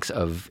phalanx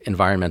of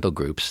environmental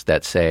groups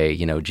that say,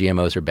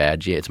 GMOs are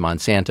bad. It's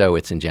Monsanto,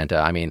 it's Syngenta.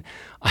 I mean,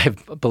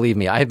 believe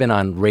me, I've been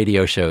on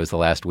radio shows the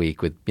last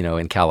week with,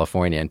 in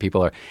California, and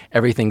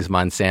everything's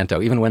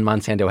Monsanto, even when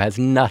Monsanto has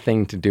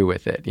nothing to do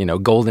with it.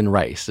 Golden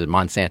rice is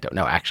Monsanto.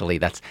 No, actually,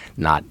 that's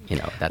not,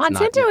 that's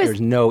Monsanto not.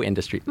 There's no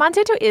industry.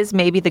 Monsanto is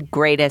maybe the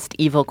greatest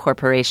evil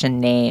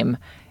corporation name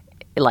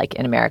like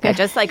in America,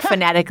 just like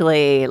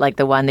phonetically, like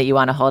the one that you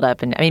want to hold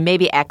up. And I mean,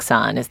 maybe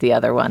Exxon is the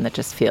other one that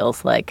just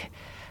feels like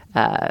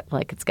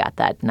it's got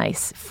that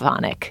nice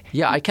phonic.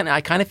 Yeah, I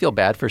kind of feel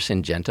bad for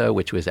Syngenta,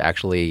 which was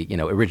actually,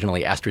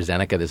 originally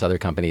AstraZeneca, this other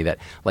company that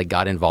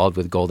got involved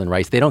with golden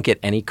rice. They don't get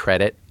any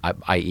credit,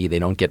 i.e. they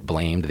don't get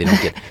blamed. They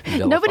don't get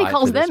vilified. Nobody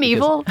calls them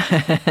evil.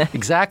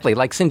 Exactly.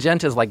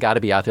 Syngenta's got to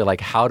be out there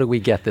how do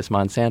we get this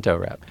Monsanto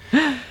rep?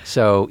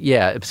 So,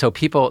 yeah, so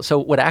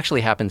what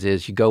actually happens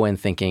is you go in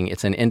thinking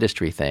it's an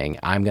industry thing.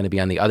 I'm going to be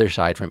on the other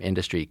side from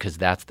industry because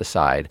that's the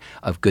side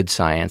of good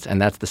science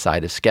and that's the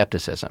side of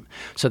skepticism.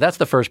 So that's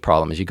the first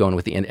problem is you go in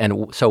with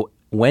and so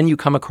when you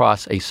come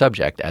across a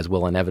subject, as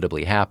will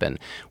inevitably happen,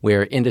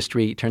 where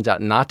industry turns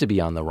out not to be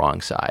on the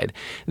wrong side,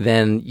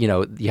 then,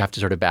 you have to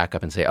sort of back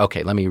up and say,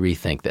 okay, let me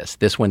rethink this.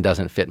 This one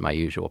doesn't fit my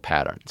usual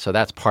pattern. So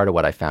that's part of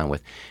what I found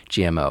with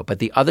GMO. But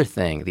the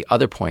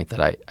other point that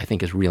I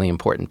think is really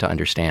important to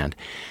understand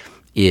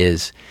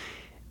is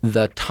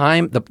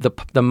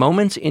the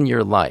moments in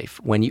your life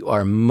when you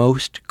are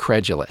most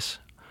credulous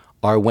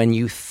are when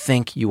you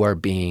think you are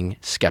being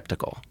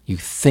skeptical. You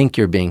think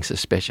you're being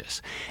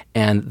suspicious.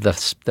 And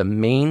the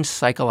main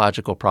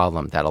psychological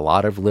problem that a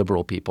lot of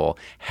liberal people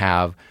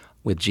have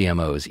with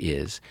GMOs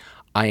is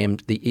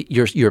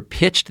you're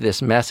pitched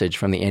this message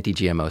from the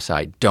anti-GMO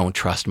side. Don't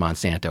trust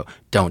Monsanto.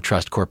 Don't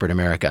trust corporate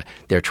America.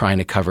 They're trying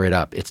to cover it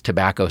up. It's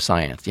tobacco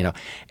science,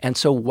 And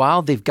so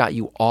while they've got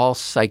you all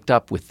psyched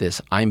up with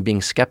this I'm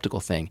being skeptical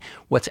thing,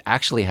 what's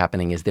actually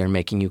happening is they're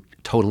making you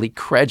totally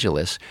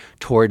credulous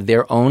toward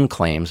their own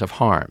claims of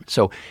harm.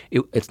 So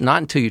it's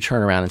not until you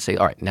turn around and say,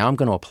 all right, now I'm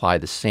going to apply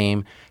the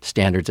same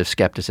standards of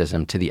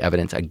skepticism to the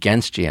evidence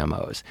against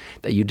GMOs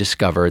that you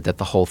discover that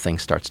the whole thing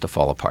starts to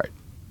fall apart.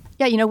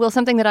 Yeah, Will,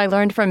 something that I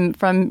learned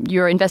from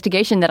your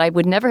investigation that I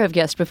would never have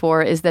guessed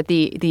before is that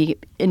the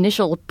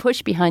initial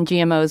push behind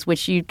GMOs,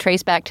 which you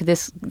trace back to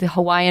the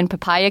Hawaiian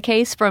papaya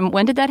case from,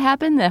 when did that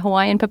happen? The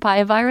Hawaiian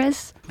papaya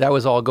virus? That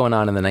was all going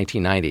on in the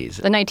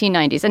 1990s. The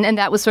 1990s. And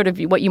that was sort of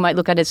what you might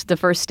look at as the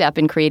first step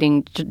in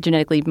creating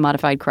genetically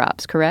modified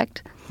crops,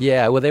 correct?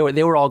 Yeah, well,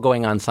 they were all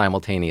going on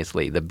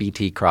simultaneously. The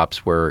BT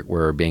crops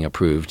were being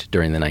approved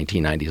during the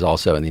 1990s,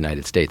 also in the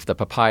United States. The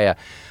papaya,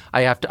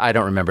 I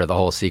don't remember the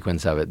whole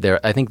sequence of it.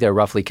 I think they're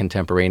roughly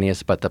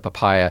contemporaneous, but the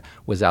papaya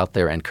was out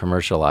there and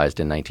commercialized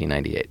in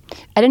 1998.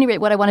 At any rate,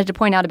 what I wanted to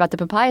point out about the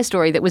papaya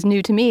story that was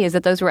new to me is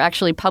that those were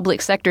actually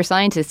public sector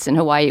scientists in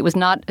Hawaii. It was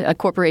not a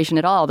corporation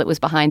at all that was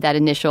behind that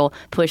initial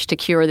push to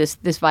cure this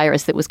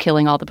virus that was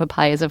killing all the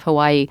papayas of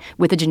Hawaii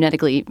with a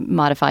genetically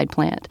modified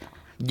plant.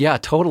 Yeah,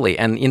 totally.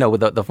 And,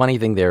 the funny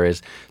thing there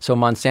is, so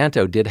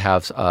Monsanto did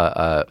have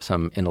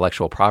some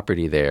intellectual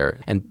property there.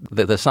 And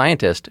the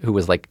scientist, who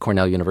was like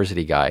Cornell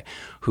University guy,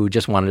 who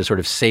just wanted to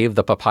sort of save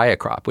the papaya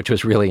crop, which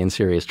was really in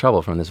serious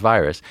trouble from this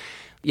virus,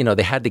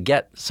 they had to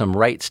get some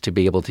rights to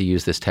be able to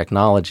use this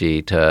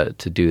technology to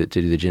do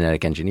the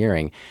genetic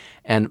engineering.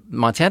 And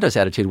Monsanto's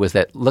attitude was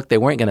that, look, they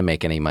weren't going to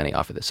make any money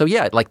off of this. So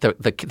yeah, like the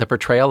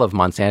portrayal of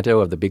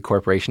Monsanto, of the big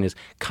corporation, is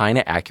kind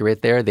of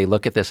accurate there. They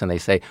look at this and they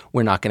say,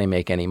 we're not going to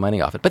make any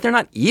money off it. But they're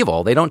not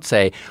evil. They don't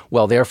say,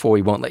 well, therefore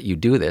we won't let you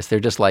do this.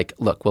 They're just like,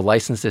 look, we'll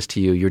license this to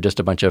you. You're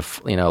just a bunch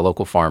of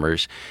local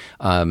farmers.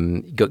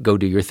 Go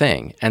do your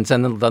thing. And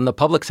then the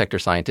public sector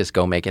scientists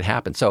go make it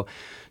happen. So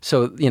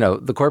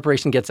the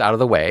corporation gets out of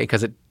the way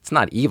because it's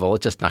not evil.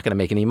 It's just not going to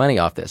make any money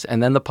off this.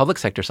 And then the public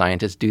sector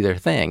scientists do their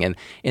thing. And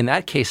in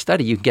that case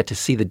study, you get to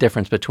see the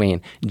difference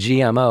between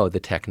GMO, the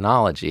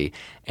technology,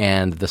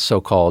 and the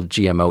so-called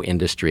GMO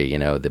industry,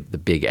 the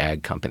big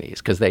ag companies,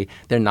 because they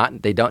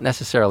don't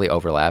necessarily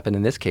overlap. And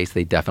in this case,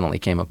 they definitely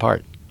came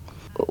apart.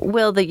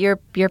 Will,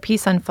 your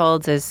piece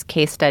unfolds as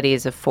case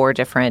studies of 4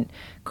 different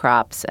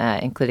crops,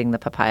 including the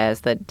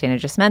papayas that Dana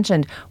just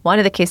mentioned. One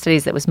of the case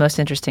studies that was most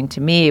interesting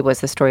to me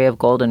was the story of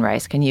golden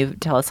rice. Can you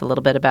tell us a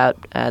little bit about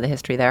the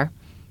history there?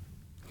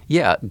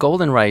 Yeah,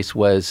 golden rice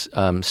was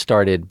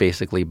started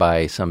basically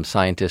by some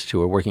scientists who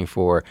were working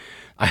for,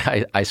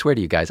 I swear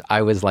to you guys,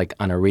 I was like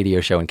on a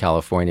radio show in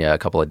California a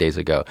couple of days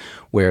ago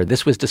where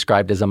this was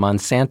described as a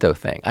Monsanto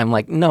thing. I'm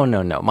like, no.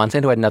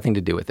 Monsanto had nothing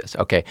to do with this.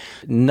 Okay,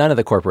 none of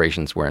the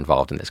corporations were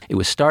involved in this. It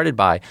was started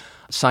by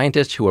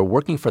scientists who were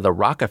working for the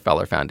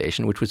Rockefeller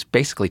Foundation, which was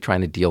basically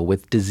trying to deal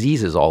with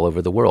diseases all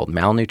over the world,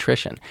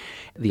 malnutrition.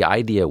 The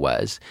idea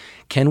was,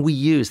 can we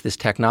use this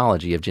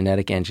technology of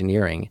genetic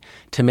engineering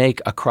to make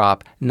a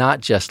crop not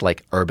just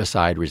like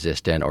herbicide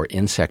resistant or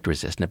insect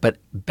resistant, but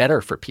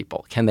better for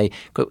people? Can they?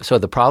 So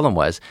the problem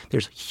was,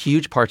 there's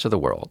huge parts of the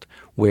world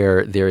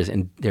where there's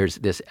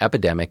this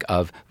epidemic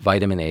of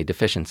vitamin A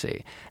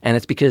deficiency. And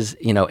it's because,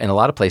 in a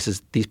lot of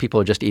places, these people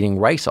are just eating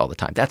rice all the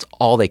time. That's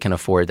all they can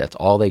afford. That's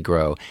all they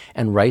grow.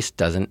 And rice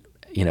doesn't,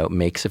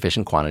 make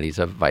sufficient quantities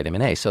of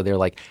vitamin A. So they're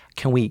like,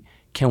 can we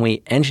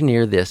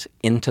engineer this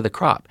into the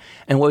crop?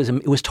 And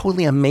it was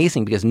totally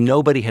amazing because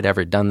nobody had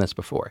ever done this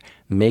before.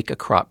 Make a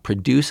crop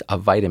produce a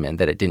vitamin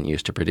that it didn't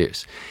used to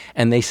produce.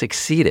 And they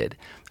succeeded.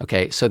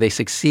 Okay, so they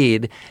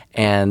succeed.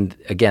 And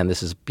again,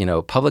 this is,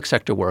 public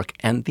sector work.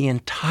 And the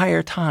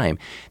entire time,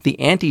 the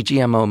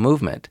anti-GMO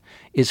movement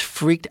is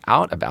freaked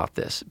out about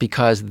this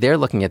because they're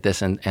looking at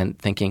this and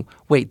thinking,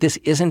 wait, this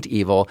isn't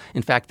evil.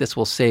 In fact, this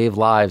will save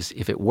lives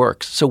if it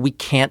works. So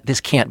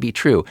this can't be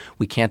true.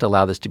 We can't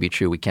allow this to be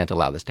true. We can't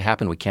allow this to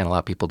happen. We can't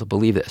allow people to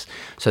believe this.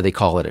 So they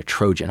call it a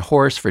Trojan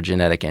horse for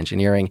genetic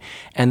engineering.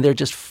 And they're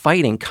just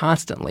fighting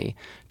constantly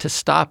to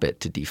stop it,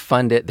 to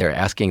defund it. They're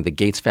asking the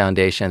Gates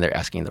Foundation, they're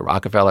asking the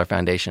Rockefeller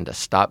Foundation to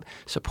stop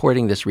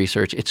supporting this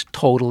research. It's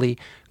totally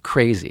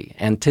crazy.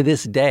 And to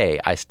this day,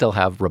 I still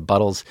have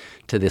rebuttals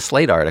to this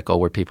Slate article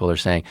where people are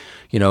saying,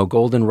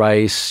 golden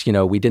rice,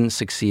 we didn't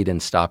succeed in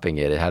stopping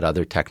it. It had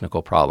other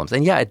technical problems.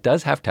 And yeah, it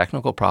does have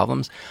technical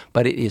problems,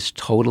 but it is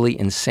totally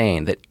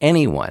insane that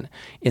anyone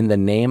in the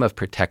name of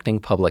protecting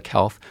public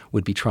health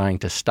would be trying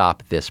to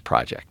stop this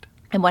project.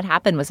 And what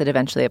happened? Was it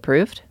eventually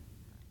approved?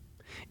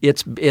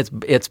 It's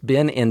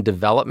been in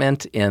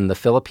development in the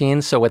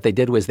Philippines. So what they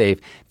did was they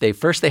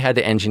had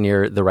to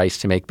engineer the rice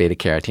to make beta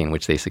carotene,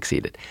 which they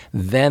succeeded.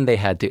 Then they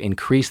had to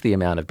increase the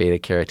amount of beta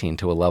carotene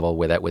to a level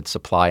where that would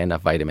supply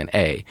enough vitamin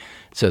A,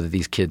 so that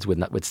these kids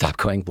would stop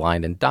going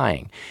blind and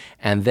dying.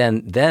 And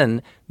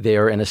then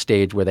they're in a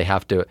stage where they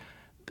have to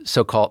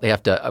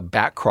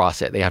back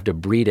cross it. They have to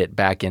breed it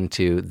back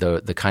into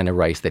the kind of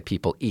rice that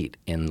people eat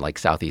in like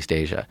Southeast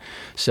Asia.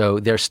 So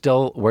they're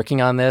still working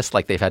on this.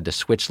 Like they've had to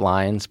switch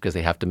lines because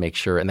they have to make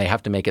sure, and they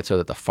have to make it so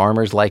that the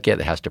farmers like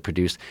it. It has to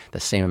produce the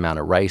same amount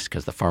of rice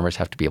because the farmers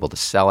have to be able to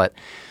sell it.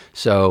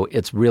 So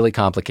it's really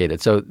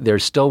complicated. So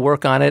there's still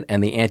work on it,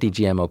 and the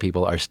anti-GMO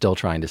people are still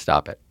trying to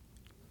stop it.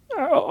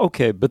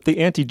 Okay, but the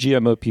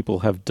anti-GMO people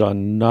have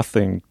done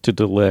nothing to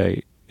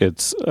delay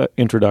its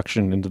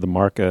introduction into the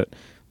market,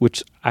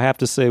 which I have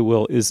to say,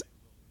 Will,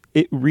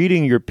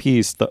 reading your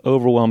piece, the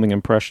overwhelming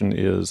impression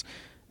is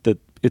that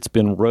it's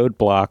been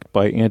roadblocked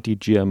by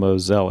anti-GMO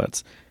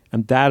zealots.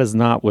 And that is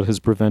not what has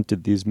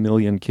prevented these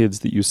million kids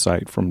that you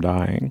cite from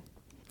dying.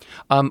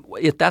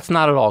 That's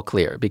not at all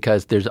clear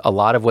because there's a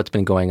lot of what's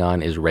been going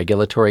on is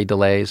regulatory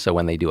delays. So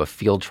when they do a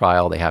field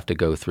trial, they have to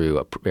go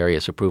through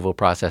various approval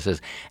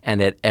processes.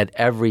 And at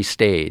every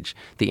stage,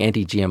 the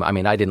anti-GMO, I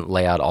mean, I didn't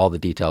lay out all the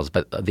details,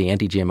 but the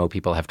anti-GMO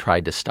people have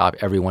tried to stop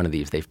every one of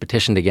these. They've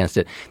petitioned against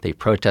it. They've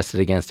protested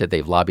against it.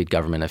 They've lobbied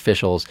government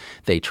officials.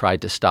 They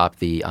tried to stop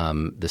the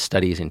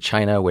studies in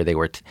China where they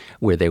were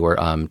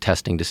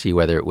testing to see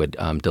whether it would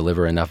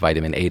deliver enough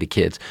vitamin A to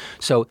kids.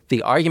 So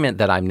the argument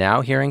that I'm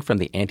now hearing from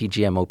the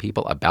anti-GMO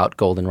people about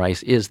golden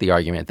rice is the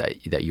argument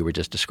that you were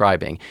just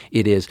describing.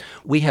 It is,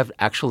 we have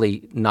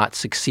actually not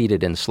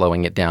succeeded in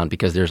slowing it down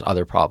because there's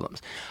other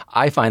problems.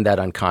 I find that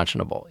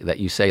unconscionable that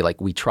you say,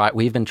 like,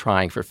 we've been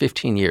trying for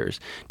 15 years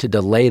to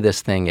delay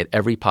this thing at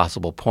every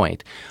possible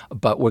point,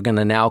 but we're going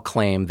to now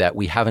claim that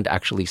we haven't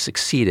actually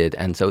succeeded,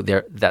 and so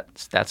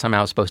that's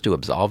somehow supposed to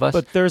absolve us.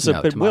 But there's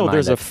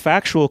a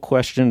factual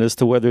question as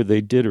to whether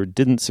they did or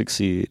didn't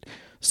succeed.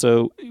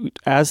 So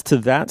as to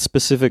that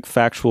specific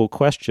factual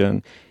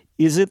question,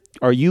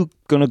 are you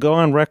going to go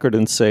on record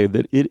and say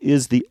that it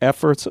is the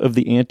efforts of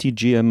the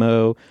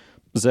anti-GMO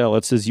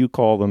zealots, as you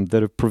call them,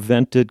 that have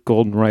prevented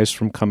golden rice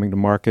from coming to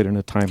market in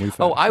a timely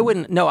fashion? Oh, I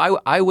wouldn't. No,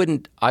 I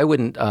wouldn't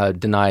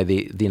deny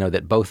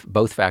that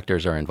both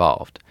factors are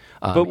involved.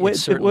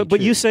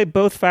 But you say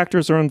both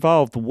factors are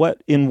involved.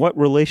 In what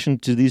relation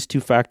do these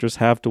two factors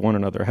have to one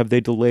another? Have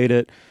they delayed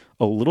it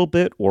a little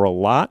bit or a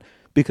lot?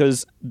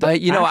 Because I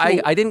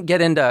didn't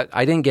get into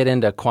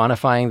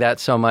quantifying that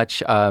so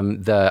much.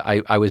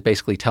 I was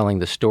basically telling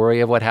the story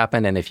of what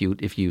happened, and if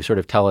you sort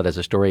of tell it as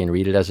a story and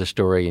read it as a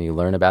story and you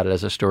learn about it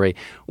as a story,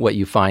 what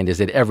you find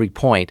is at every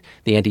point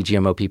the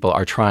anti-GMO people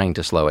are trying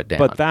to slow it down.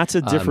 But that's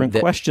a different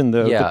question,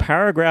 though. Yeah. The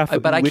paragraph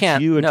in which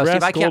you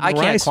address golden rice, I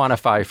can't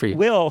quantify for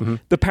you.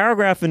 The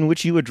paragraph in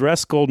which you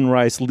address golden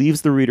rice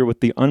leaves the reader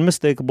with the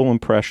unmistakable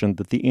impression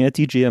that the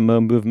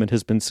anti-GMO movement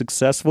has been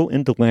successful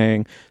in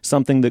delaying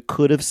something that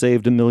could have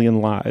saved 1 million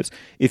lives.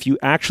 If you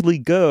actually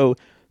go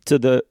to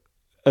the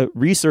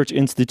research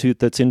institute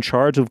that's in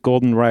charge of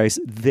golden rice,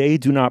 they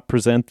do not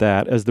present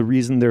that as the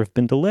reason there have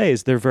been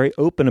delays. They're very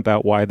open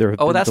about why there have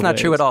been delays. Oh, that's not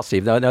true at all,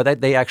 Steve. No,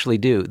 they actually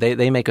do.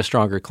 They make a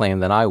stronger claim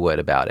than I would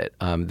about it.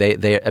 I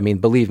mean,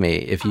 believe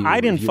me, I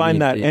didn't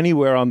find that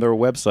anywhere on their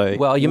website.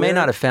 Well, you may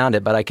not have found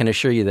it, but I can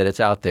assure you that it's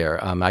out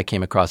there. I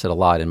came across it a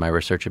lot in my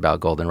research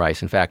about golden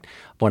rice. In fact,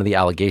 one of the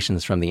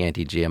allegations from the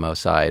anti-GMO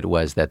side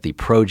was that the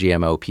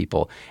pro-GMO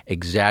people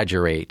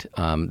exaggerate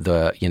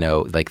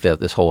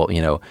this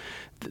whole,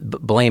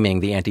 blaming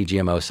the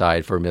anti-GMO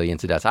side for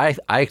millions of deaths.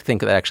 I think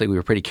that actually we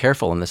were pretty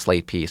careful in the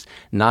Slate piece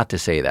not to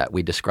say that.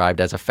 We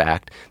described as a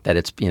fact that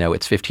it's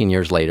 15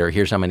 years later,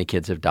 here's how many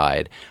kids have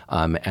died,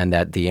 and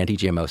that the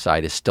anti-GMO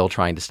side is still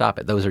trying to stop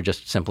it. Those are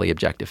just simply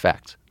objective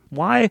facts.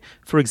 Why,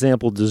 for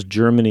example, does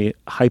Germany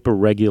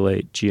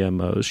hyper-regulate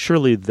GMOs?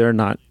 Surely they're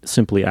not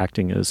simply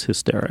acting as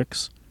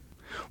hysterics.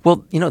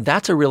 Well,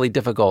 that's a really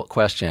difficult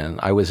question.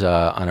 I was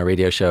on a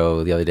radio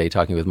show the other day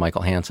talking with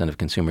Michael Hansen of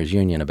Consumers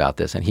Union about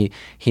this, and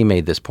he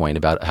made this point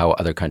about how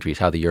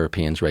the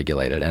Europeans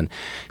regulate it. And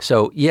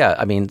so, yeah,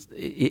 I mean,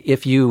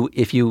 if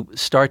you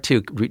start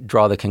to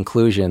draw the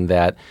conclusion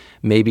that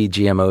maybe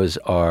GMOs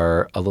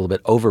are a little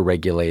bit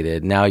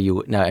over-regulated, in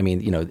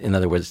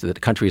other words, the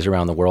countries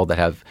around the world that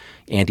have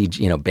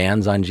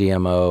bans on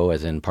GMO,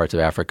 as in parts of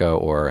Africa,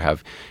 or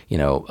have,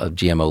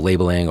 GMO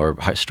labeling or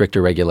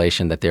stricter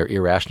regulation, that they're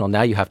irrational.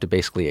 Now you have to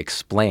basically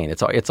explain.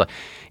 It's a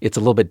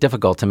little bit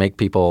difficult to make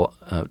people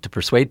to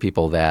persuade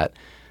people that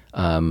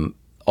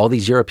all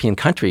these European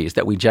countries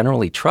that we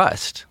generally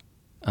trust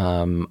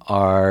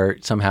are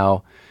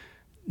somehow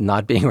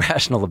not being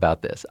rational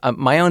about this.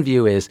 My own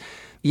view is,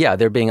 yeah,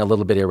 they're being a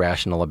little bit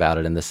irrational about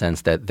it in the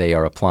sense that they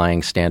are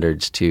applying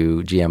standards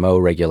to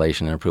GMO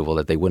regulation and approval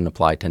that they wouldn't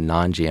apply to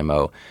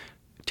non-GMO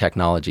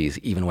technologies,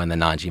 even when the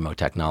non-GMO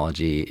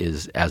technology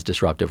is as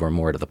disruptive or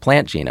more to the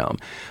plant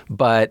genome.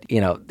 But,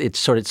 it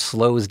sort of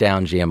slows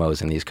down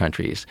GMOs in these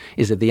countries.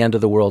 Is it the end of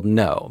the world?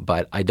 No.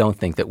 But I don't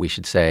think that we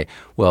should say,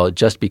 well,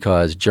 just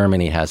because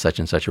Germany has such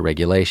and such a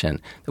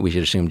regulation, that we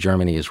should assume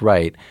Germany is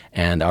right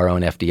and our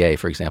own FDA,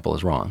 for example,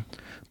 is wrong.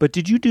 But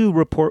did you do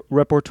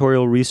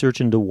reportorial research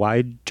into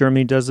why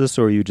Germany does this,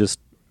 or are you just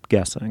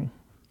guessing?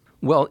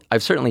 Well,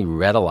 I've certainly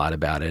read a lot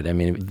about it. I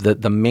mean,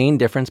 the main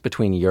difference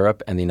between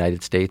Europe and the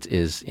United States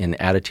is in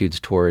attitudes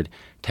toward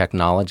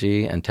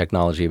technology, and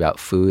technology about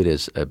food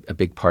is a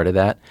big part of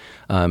that.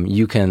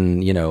 You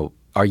can,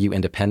 argue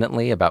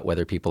independently about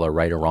whether people are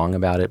right or wrong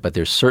about it, but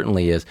there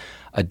certainly is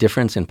a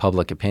difference in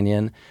public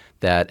opinion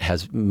that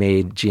has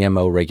made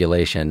GMO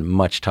regulation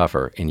much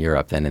tougher in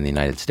Europe than in the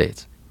United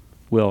States.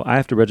 Will, I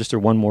have to register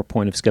one more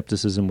point of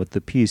skepticism with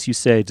the piece. You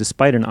say,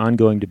 despite an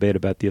ongoing debate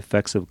about the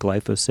effects of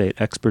glyphosate,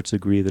 experts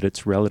agree that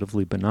it's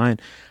relatively benign.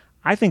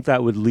 I think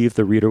that would leave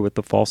the reader with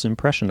the false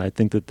impression. I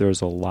think that there's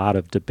a lot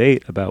of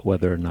debate about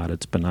whether or not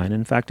it's benign.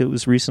 In fact, it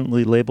was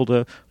recently labeled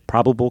a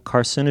probable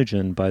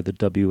carcinogen by the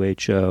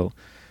WHO.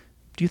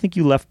 Do you think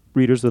you left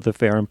readers with a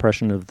fair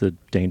impression of the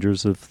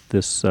dangers of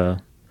this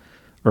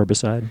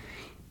herbicide?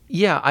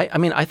 Yeah, I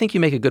mean, I think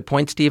you make a good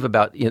point, Steve,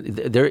 about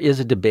there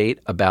is a debate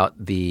about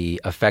the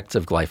effects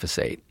of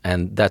glyphosate,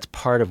 and that's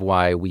part of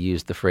why we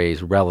use the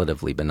phrase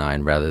relatively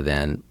benign rather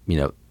than,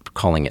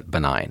 calling it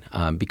benign,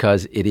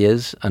 because it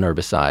is an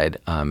herbicide,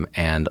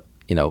 and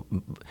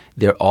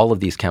all of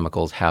these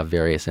chemicals have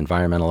various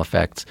environmental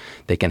effects.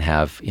 They can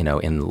have,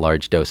 in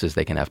large doses,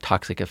 they can have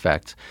toxic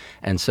effects.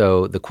 And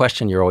so the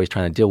question you're always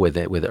trying to deal with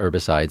with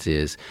herbicides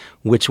is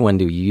which one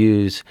do you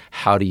use?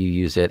 How do you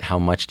use it? How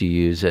much do you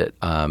use it?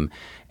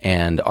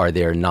 And are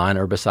there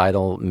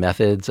non-herbicidal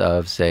methods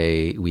of,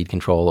 say, weed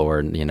control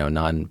or,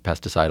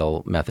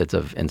 non-pesticidal methods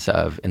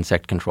of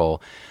insect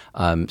control?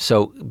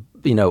 So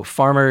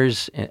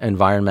farmers,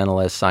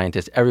 environmentalists,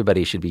 scientists,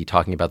 everybody should be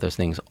talking about those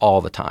things all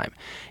the time.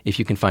 If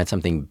you can find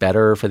something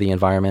better for the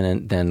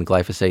environment than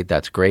glyphosate,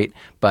 that's great.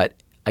 But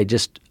I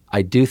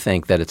do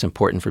think that it's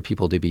important for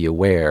people to be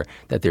aware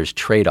that there's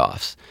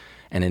trade-offs.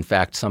 And in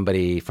fact,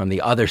 somebody from the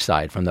other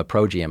side, from the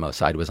pro-GMO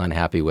side, was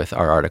unhappy with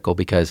our article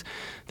because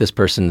this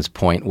person's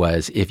point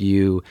was if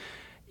you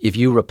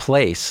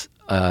replace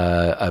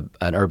an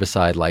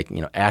herbicide like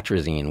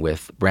atrazine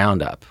with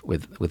Roundup,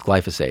 with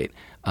glyphosate,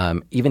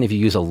 even if you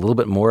use a little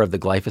bit more of the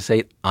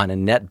glyphosate on a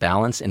net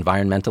balance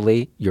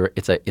environmentally,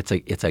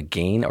 it's a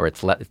gain, or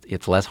it's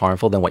less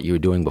harmful than what you were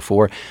doing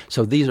before.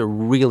 So these are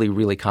really,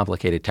 really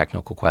complicated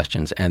technical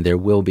questions, and there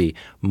will be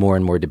more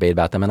and more debate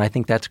about them. And I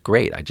think that's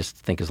great. I just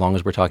think as long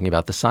as we're talking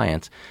about the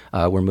science,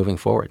 we're moving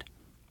forward.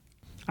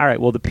 All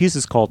right, well, the piece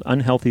is called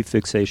Unhealthy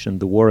Fixation,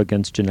 The War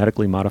Against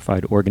Genetically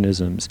Modified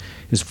Organisms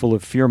is full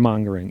of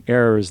fear-mongering,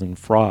 errors, and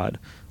fraud.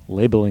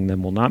 Labeling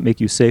them will not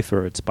make you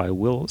safer. It's by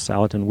Will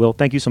Saletan. Will,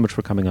 thank you so much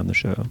for coming on the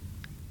show.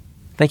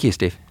 Thank you,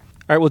 Steve.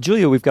 All right, well,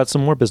 Julia, we've got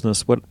some more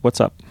business. What's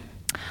up?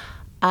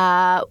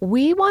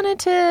 We wanted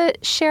to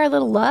share a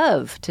little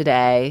love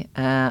today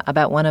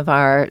about one of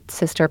our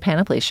sister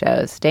Panoply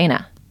shows,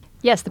 Dana.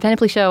 Yes, the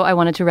Panoply show I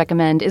wanted to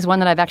recommend is one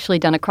that I've actually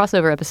done a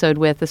crossover episode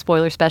with, the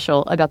spoiler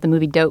special about the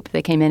movie Dope.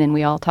 They came in and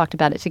we all talked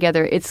about it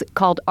together. It's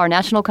called Our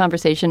National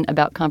Conversation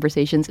About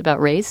Conversations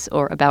About Race,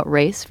 or About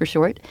Race for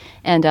short.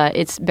 And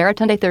it's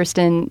Baratunde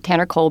Thurston,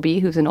 Tanner Colby,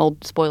 who's an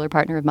old spoiler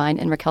partner of mine,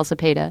 and Raquel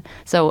Cepeda.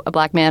 So a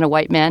black man, a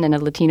white man, and a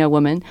Latino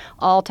woman,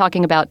 all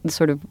talking about the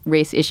sort of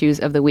race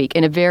issues of the week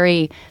in a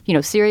very,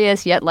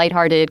 serious yet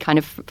lighthearted, kind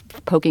of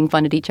poking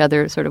fun at each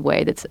other sort of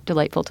way that's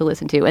delightful to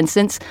listen to. And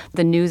since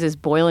the news is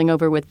boiling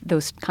over with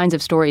those kinds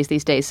of stories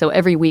these days, so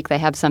every week they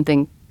have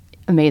something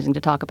amazing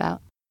to talk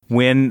about.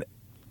 When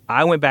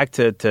I went back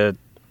to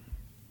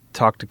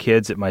talk to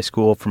kids at my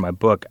school for my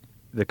book,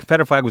 the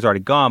Confederate flag was already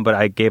gone, but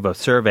I gave a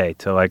survey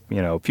to a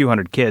few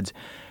hundred kids,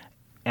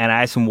 and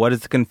I asked them, what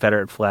does the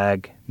Confederate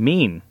flag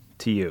mean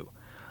to you?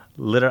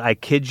 Literally, I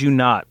kid you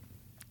not,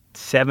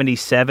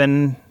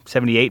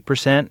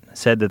 78%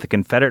 said that the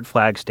Confederate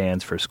flag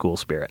stands for school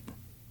spirit.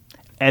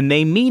 And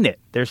they mean it.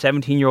 They're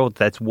 17-year-olds.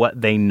 That's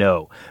what they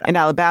know. In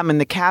Alabama, in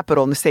the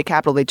state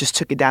capitol, they just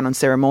took it down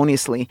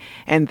unceremoniously.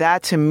 And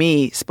that, to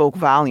me, spoke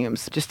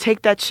volumes. Just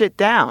take that shit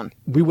down.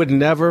 We would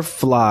never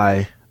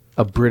fly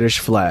a British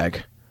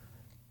flag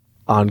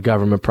on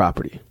government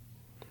property.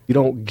 You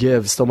don't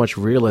give so much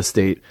real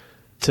estate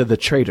to the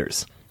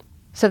traitors.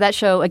 So that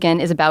show,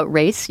 again, is about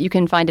race. You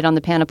can find it on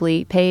the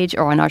Panoply page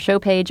or on our show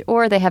page,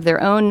 or they have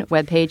their own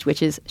webpage,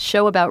 which is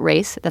Show About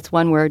Race. That's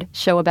one word,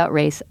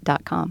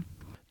 showaboutrace.com.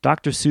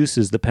 Dr. Seuss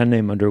is the pen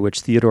name under which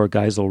Theodore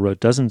Geisel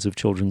wrote dozens of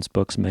children's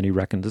books, many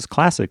reckoned as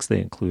classics.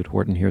 They include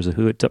Horton Hears a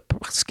Who. It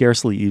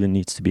scarcely even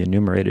needs to be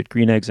enumerated.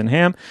 Green Eggs and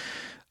Ham,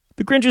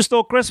 The Grinch Who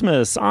Stole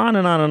Christmas, on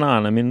and on and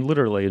on. I mean,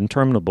 literally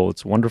interminable.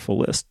 It's a wonderful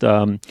list.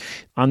 On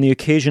the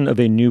occasion of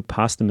a new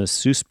posthumous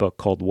Seuss book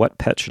called What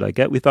Pet Should I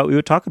Get?, we thought we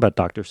would talk about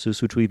Dr.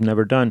 Seuss, which we've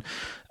never done.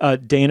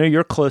 Dana,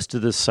 you're close to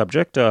this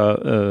subject.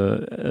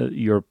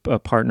 Your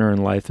partner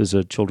in life is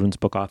a children's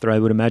book author. I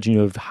would imagine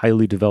you have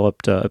highly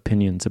developed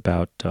opinions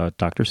about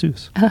Dr.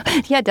 Seuss.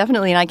 Yeah,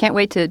 definitely. And I can't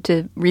wait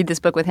to read this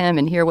book with him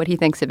and hear what he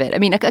thinks of it. I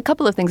mean, a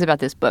couple of things about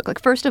this book.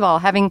 Like, first of all,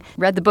 having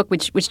read the book,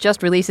 which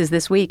just releases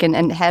this week,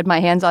 and had my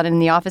hands on it in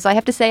the office, I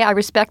have to say I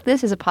respect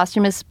this as a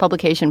posthumous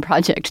publication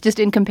project, just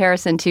in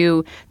comparison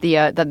to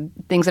the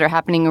things that are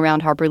happening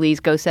around Harper Lee's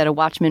Go Set a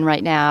Watchman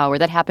right now, or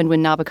that happened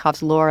when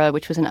Nabokov's Laura,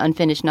 which was an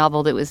unfinished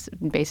novel that was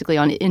basically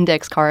on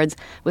index cards,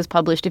 was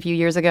published a few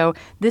years ago.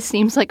 This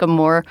seems like a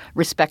more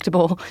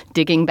respectable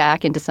digging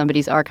back into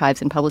somebody's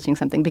archives and publishing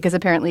something, because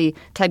apparently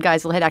Ted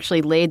Geisel had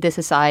actually laid this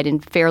aside in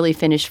fairly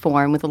finished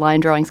form with the line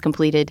drawings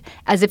completed,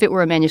 as if it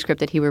were a manuscript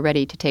that he were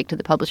ready to take to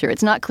the publisher.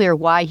 It's not clear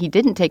why he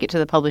didn't take it to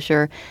the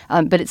publisher,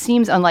 but it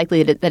seems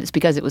unlikely that it's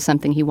because it was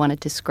something he wanted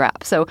to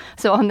scrap. So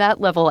on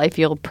that level, I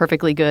feel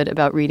perfectly good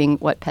about reading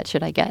What Pet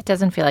Should I Get? It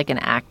doesn't feel like an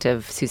act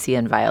of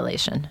Seussian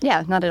violation.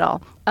 Yeah, not at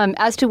all.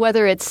 As to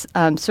whether it's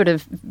sort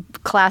of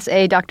Class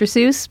A Dr.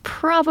 Seuss,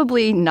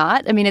 probably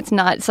not. I mean, it's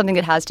not something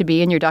that has to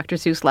be in your Dr.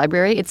 Seuss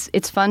library.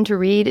 It's fun to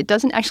read. It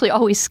doesn't actually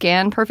always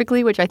scan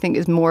perfectly, which I think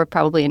is more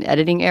probably an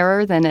editing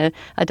error than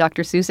a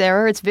Dr. Seuss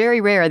error. It's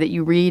very rare that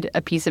you read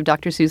a piece of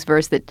Dr. Seuss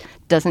verse that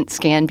doesn't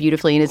scan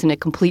beautifully and isn't a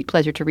complete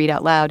pleasure to read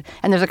out loud.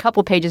 And there's a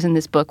couple pages in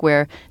this book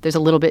where there's a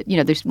little bit,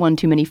 there's one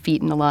too many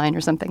feet in the line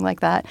or something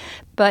like that.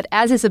 But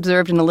as is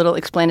observed in a little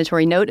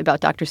explanatory note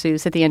about Dr.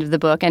 Seuss at the end of the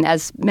book, and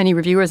as many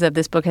reviewers of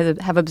this book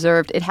have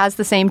observed, it has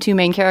the same two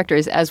main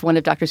characters as one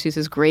of Dr.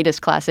 Seuss's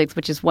greatest classics,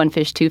 which is One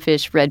Fish, Two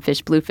Fish, Red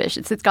Fish, Blue Fish.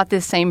 It's got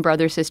this same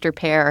brother-sister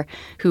pair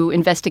who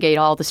investigate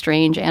all the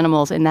strange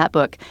animals in that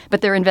book,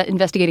 but they're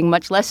investigating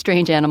much less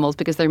strange animals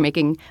because they're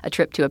making a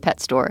trip to a pet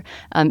store.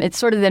 It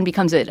sort of then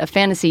becomes a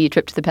fantasy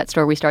trip to the pet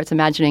store where he starts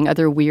imagining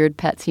other weird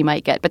pets he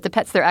might get. But the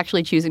pets they're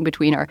actually choosing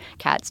between are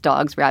cats,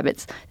 dogs,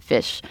 rabbits,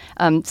 fish.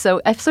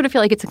 So I sort of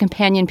feel like it's a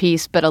companion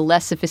piece, but a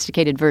less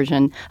sophisticated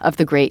version of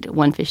the great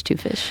One Fish, Two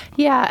Fish.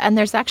 Yeah, and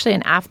there's actually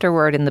an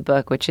afterword in the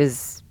book, which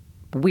is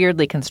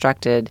weirdly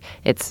constructed.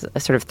 It's a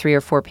sort of 3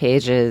 or 4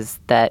 pages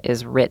that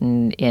is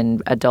written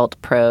in adult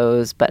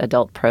prose, but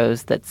adult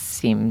prose that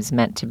seems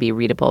meant to be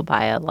readable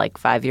by a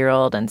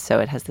 5-year-old. And so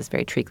it has this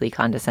very treacly,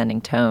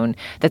 condescending tone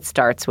that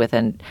starts with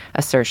an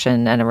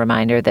assertion and a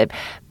reminder that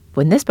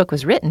when this book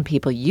was written,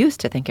 people used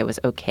to think it was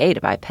okay to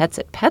buy pets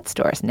at pet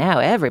stores. Now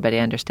everybody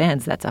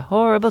understands that's a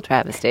horrible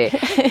travesty.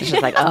 It's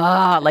just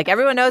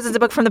everyone knows it's a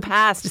book from the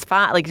past. It's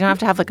fine. You don't have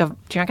to have you're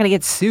not going to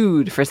get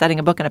sued for setting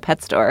a book in a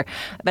pet store.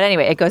 But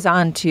anyway, it goes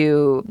on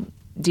to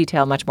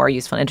detail much more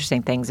useful and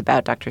interesting things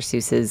about Dr.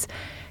 Seuss's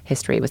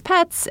history with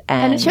pets.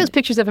 And it shows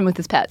pictures of him with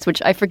his pets,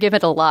 which I forgive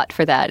it a lot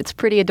for that. It's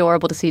pretty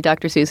adorable to see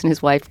Dr. Seuss and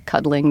his wife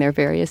cuddling their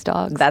various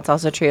dogs. That's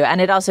also true. And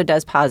it also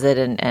does posit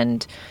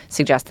and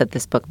suggest that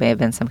this book may have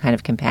been some kind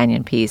of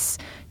companion piece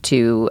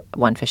to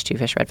One Fish, Two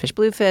Fish, Red Fish,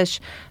 Blue Fish,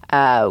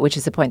 which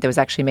is a point that was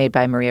actually made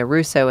by Maria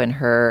Russo in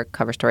her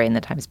cover story in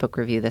the Times Book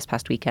Review this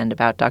past weekend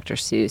about Dr.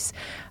 Seuss.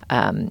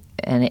 And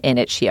in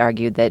it, she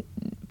argued that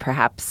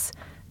perhaps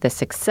the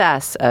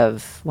success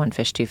of One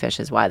Fish, Two Fish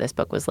is why this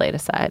book was laid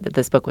aside, that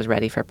this book was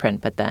ready for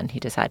print, but then he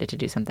decided to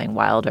do something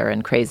wilder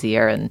and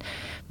crazier and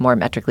more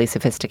metrically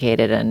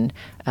sophisticated and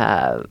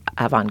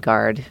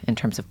avant-garde in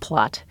terms of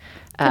plot.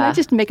 Can I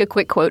just make a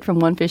quick quote from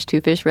One Fish, Two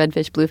Fish, Red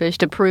Fish, Blue Fish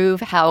to prove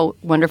how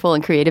wonderful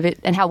and creative it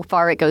and how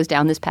far it goes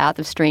down this path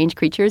of strange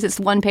creatures? It's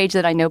one page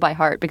that I know by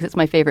heart because it's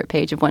my favorite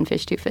page of One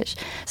Fish, Two Fish.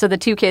 So the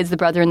two kids, the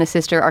brother and the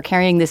sister, are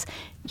carrying this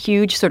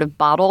huge sort of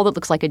bottle that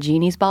looks like a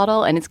genie's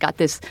bottle, and it's got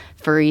this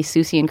furry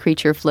Seussian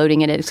creature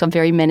floating in it. It's a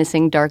very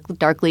menacing,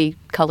 darkly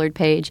colored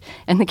page.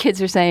 And the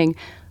kids are saying,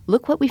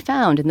 "Look what we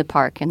found in the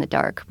park in the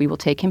dark. We will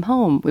take him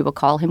home. We will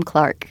call him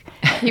Clark.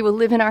 He will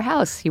live in our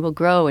house. He will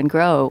grow and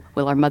grow.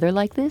 Will our mother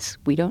like this?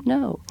 We don't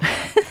know."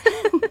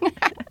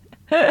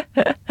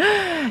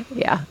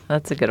 Yeah,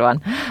 that's a good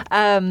one.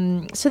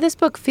 So this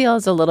book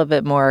feels a little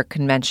bit more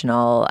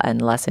conventional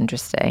and less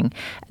interesting.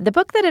 The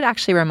book that it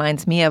actually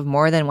reminds me of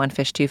more than One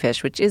Fish, Two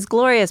Fish, which is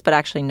glorious, but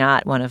actually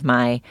not one of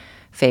my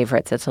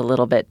favorites. It's a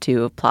little bit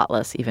too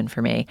plotless even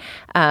for me.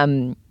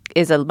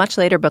 Is a much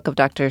later book of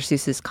Dr.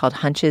 Seuss's called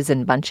Hunches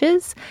and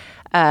Bunches.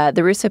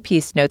 The Russo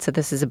piece notes that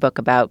this is a book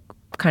about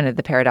kind of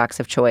the paradox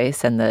of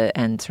choice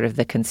and sort of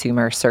the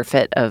consumer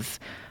surfeit of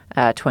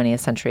 20th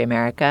century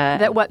America.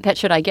 That What Pet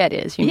Should I Get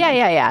is.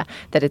 Yeah.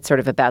 That it's sort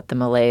of about the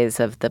malaise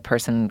of the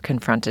person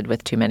confronted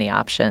with too many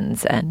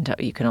options and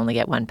you can only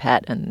get one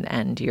pet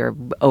and you're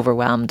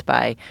overwhelmed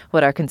by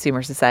what our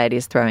consumer society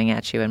is throwing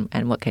at you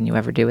and what can you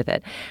ever do with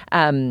it.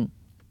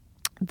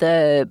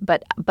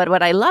 But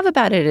what I love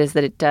about it is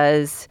that it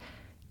does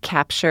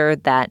capture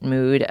that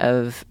mood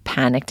of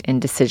panicked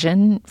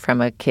indecision from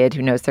a kid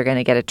who knows they're going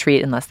to get a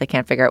treat unless they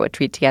can't figure out what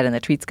treat to get and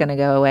the treat's going to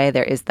go away.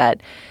 There is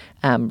that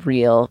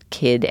real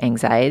kid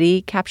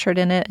anxiety captured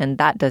in it, and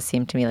that does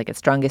seem to me like its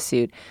strongest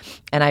suit.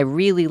 And I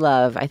really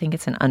love, I think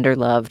it's an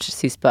underloved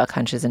Seuss book,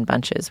 Hunches and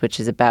Bunches, which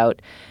is about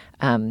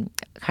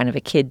kind of a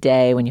kid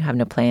day when you have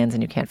no plans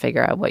and you can't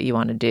figure out what you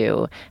want to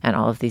do. And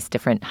all of these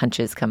different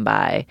hunches come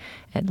by,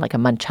 and like a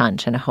munch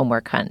hunch and a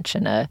homework hunch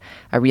and a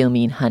real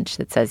mean hunch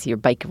that says your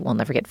bike will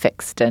never get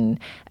fixed. And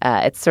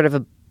it's sort of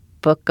a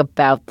book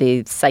about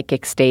the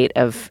psychic state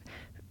of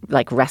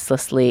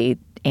restlessly,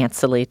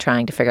 antsily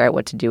trying to figure out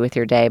what to do with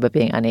your day, but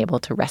being unable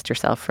to rest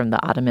yourself from the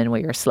ottoman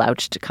where you're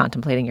slouched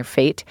contemplating your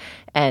fate.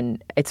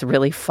 And it's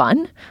really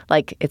fun.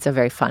 It's a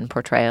very fun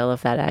portrayal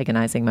of that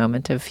agonizing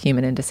moment of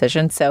human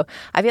indecision. So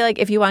I feel like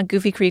if you want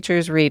goofy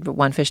creatures, read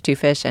One Fish, Two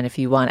Fish. And if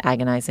you want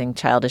agonizing,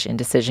 childish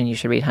indecision, you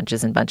should read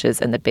Hunches and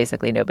Bunches. And that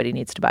basically nobody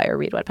needs to buy or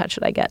read What Pet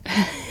Should I Get?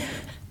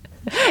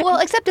 Well,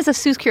 except as a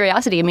Seuss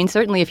curiosity. I mean,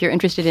 certainly if you're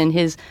interested in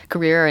his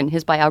career and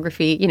his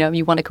biography,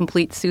 you want a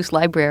complete Seuss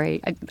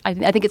library. I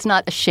think it's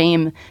not a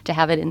shame to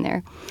have it in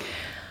there.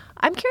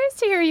 I'm curious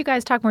to hear you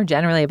guys talk more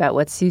generally about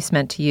what Seuss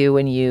meant to you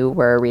when you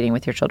were reading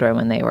with your children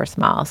when they were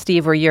small.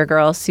 Steve, were your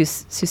girls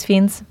Seuss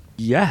fiends?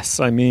 Yes.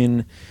 I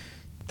mean,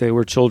 they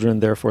were children,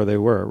 therefore they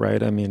were,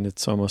 right? I mean,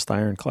 it's almost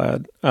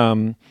ironclad.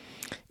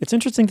 It's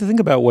interesting to think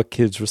about what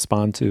kids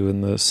respond to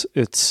in this.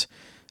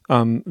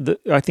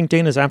 I think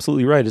Dana's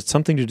absolutely right. It's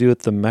something to do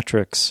with the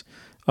metrics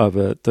of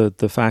it,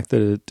 the fact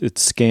that it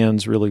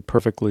scans really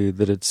perfectly,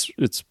 that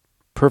it's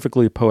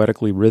perfectly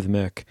poetically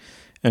rhythmic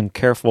and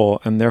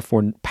careful, and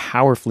therefore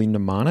powerfully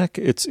mnemonic.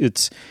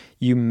 It's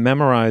you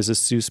memorize a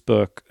Seuss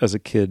book as a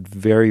kid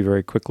very,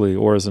 very quickly,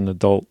 or as an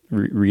adult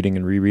reading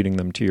and rereading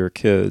them to your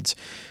kids.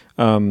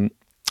 And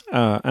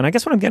I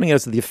guess what I'm getting at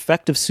is that the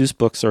effective Seuss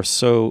books are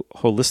so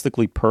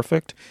holistically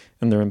perfect,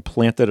 and they're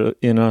implanted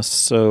in us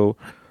so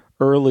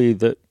early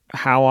that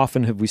how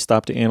often have we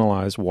stopped to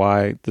analyze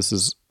why this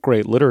is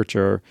great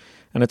literature?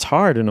 And it's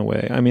hard in a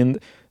way. I mean,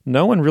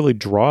 no one really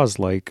draws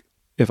like,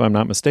 if I'm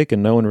not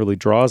mistaken, no one really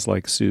draws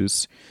like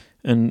Seuss,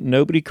 and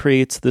nobody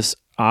creates this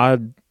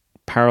odd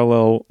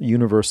parallel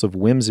universe of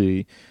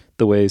whimsy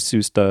the way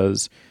Seuss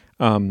does.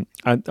 I'm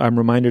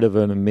reminded of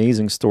an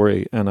amazing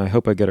story, and I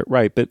hope I get it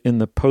right, but in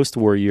the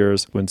post-war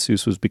years when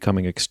Seuss was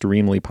becoming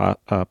extremely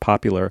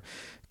popular,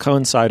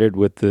 coincided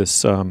with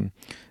this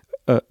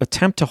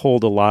attempt to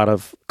hold a lot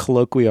of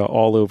colloquia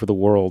all over the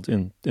world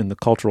in the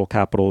cultural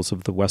capitals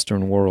of the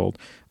Western world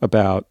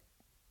about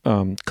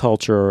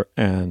culture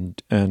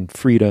and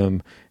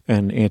freedom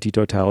and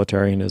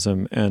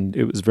anti-totalitarianism, and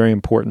it was very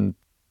important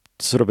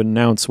to sort of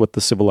announce what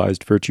the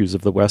civilized virtues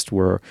of the West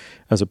were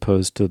as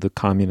opposed to the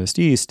communist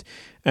East,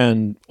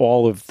 and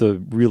all of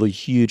the really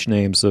huge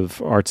names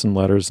of arts and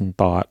letters and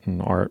thought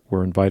and art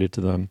were invited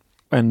to them.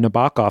 And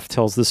Nabokov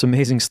tells this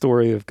amazing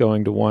story of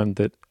going to one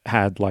that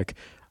had like,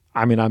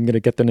 I mean, I'm going to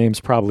get the names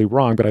probably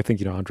wrong, but I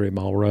think, Andre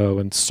Malraux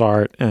and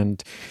Sartre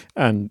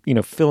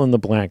and fill in the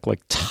blank,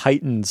 like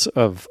titans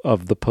of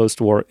the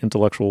post-war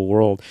intellectual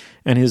world.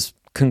 And his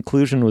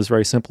conclusion was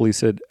very simple. He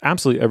said,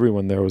 absolutely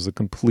everyone there was a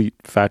complete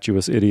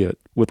fatuous idiot,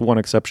 with one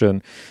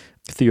exception,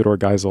 Theodore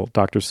Geisel,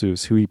 Dr.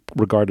 Seuss, who he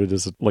regarded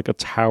as like a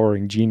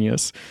towering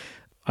genius.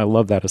 I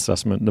love that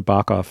assessment.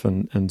 Nabokov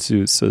and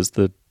Seuss as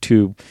the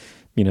two,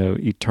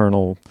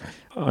 eternal,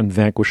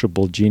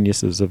 unvanquishable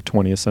geniuses of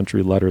 20th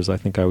century letters. I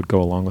think I would go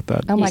along with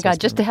that. Oh my God,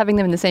 just having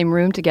them in the same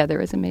room together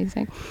is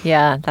amazing.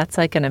 Yeah, that's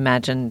like an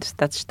imagined,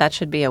 that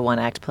should be a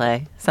one-act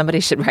play. Somebody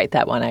should write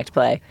that one-act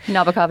play.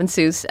 Nabokov and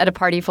Seuss at a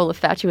party full of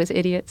fatuous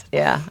idiots.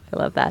 Yeah, I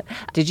love that.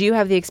 Did you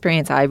have the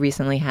experience I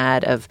recently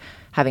had of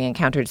having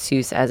encountered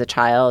Seuss as a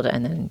child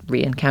and then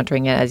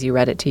re-encountering it as you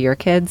read it to your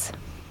kids?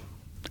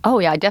 Oh,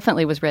 yeah, I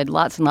definitely read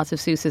lots and lots of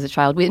Seuss as a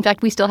child. In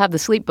fact, we still have the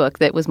Sleep Book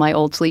that was my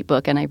old sleep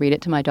book, and I read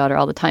it to my daughter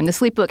all the time. The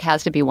Sleep Book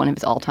has to be one of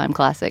his all-time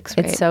classics,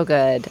 right? It's so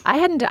good.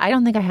 I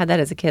don't think I had that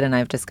as a kid, and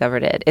I've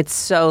discovered it. It's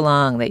so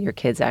long that your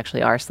kids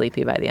actually are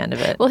sleepy by the end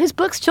of it. Well, his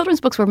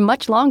children's books were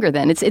much longer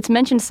then. It's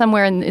mentioned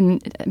somewhere in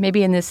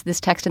maybe in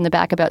this text in the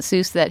back about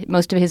Seuss that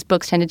most of his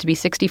books tended to be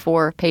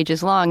 64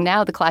 pages long.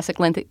 Now the classic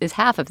length is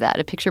half of that.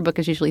 A picture book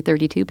is usually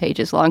 32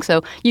 pages long.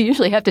 So you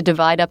usually have to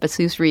divide up a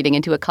Seuss reading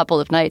into a couple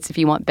of nights if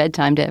you want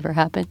bedtime to ever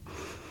happen.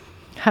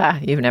 Ha,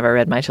 you've never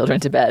read my children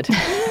to bed.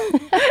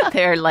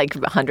 They're like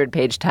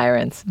 100-page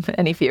tyrants.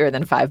 Any fewer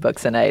than 5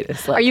 books a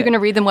night. Are you going to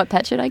read them? What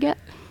pet should I get?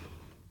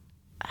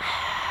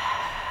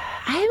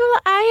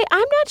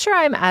 I'm not sure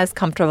I'm as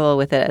comfortable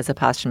with it as a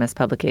posthumous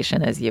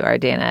publication as you are,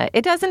 Dana.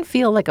 It doesn't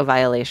feel like a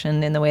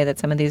violation in the way that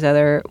some of these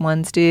other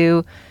ones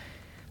do,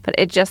 but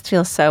it just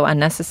feels so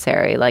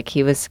unnecessary. Like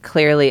he was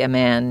clearly a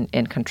man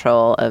in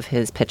control of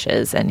his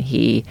pitches, and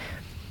he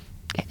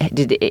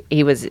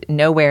was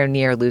nowhere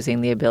near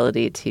losing the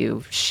ability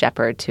to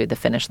shepherd to the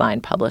finish line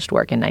published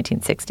work in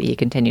 1960. He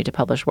continued to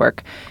publish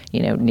work,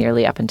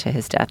 nearly up into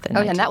his death.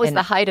 And that was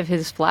the height of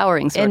his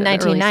flowering. In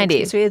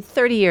 1990. So he had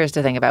 30 years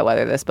to think about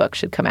whether this book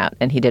should come out,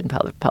 and he didn't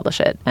publish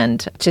it.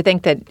 And to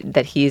think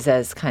that he's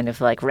as kind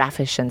of like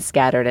raffish and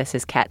scattered as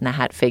his Cat in the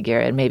Hat figure,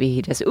 and maybe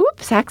he just,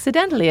 oops,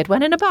 accidentally, it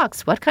went in a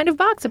box. What kind of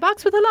box? A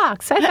box with a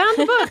locks. I found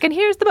the book, and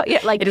here's the book.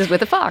 Yeah, like it is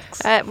with a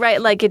fox. Right,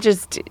 like it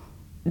just,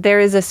 there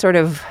is a sort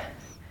of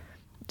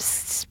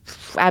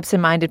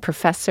absent-minded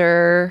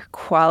professor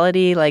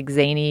quality, like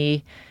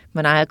zany,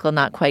 maniacal,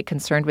 not quite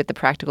concerned with the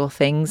practical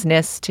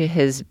thingsness to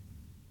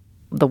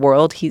the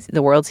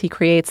worlds he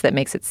creates, that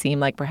makes it seem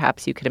like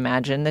perhaps you could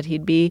imagine that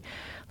he'd be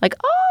like,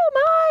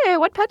 oh my,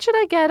 what pet should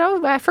I get?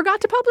 Oh, I forgot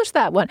to publish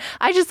that one.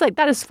 I just like,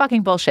 that is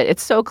fucking bullshit.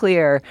 It's so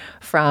clear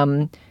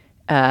from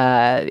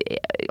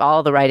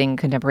all the writing,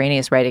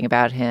 contemporaneous writing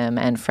about him,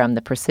 and from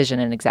the precision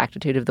and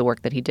exactitude of the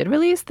work that he did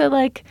release, that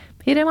like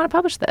he didn't want to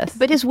publish this.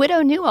 But his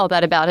widow knew all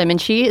that about him, and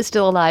she is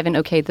still alive and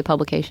okayed the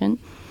publication.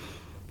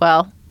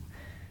 Well,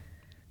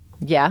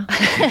 yeah.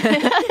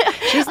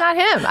 She's not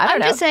him. I don't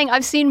know. I'm just saying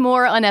I've seen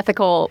more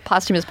unethical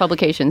posthumous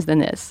publications than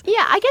this.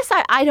 Yeah, I guess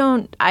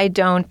I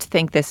don't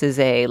think this is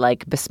a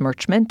like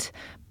besmirchment,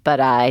 but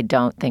I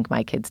don't think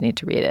my kids need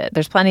to read it.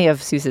 There's plenty of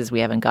Seuss's we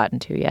haven't gotten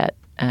to yet.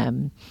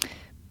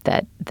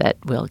 That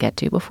we'll get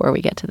to before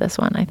we get to this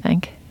one, I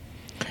think.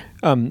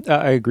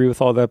 I agree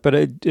with all that, but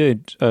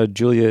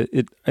Julia,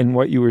 and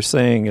what you were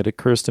saying, it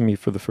occurs to me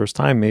for the first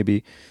time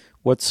maybe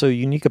what's so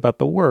unique about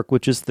the work,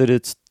 which is that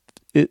it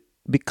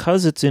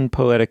because it's in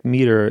poetic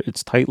meter,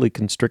 it's tightly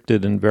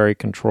constricted and very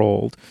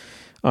controlled,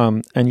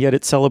 and yet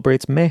it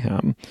celebrates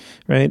mayhem,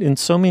 right? In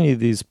so many of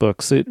these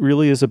books, it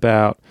really is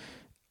about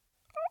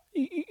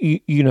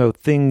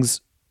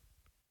things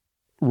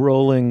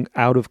rolling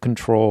out of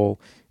control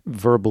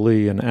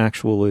verbally and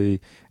actually.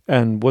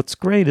 And what's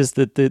great is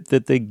that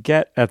they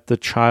get at the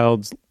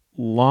child's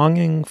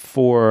longing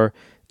for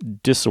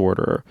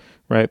disorder,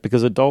 right?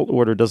 Because adult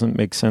order doesn't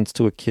make sense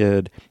to a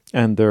kid,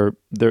 and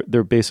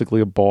they're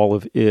basically a ball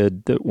of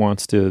id that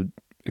wants to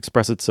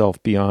express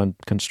itself beyond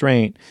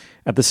constraint.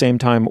 At the same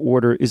time,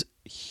 order is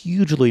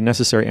hugely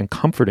necessary and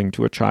comforting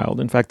to a child.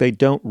 In fact, they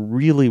don't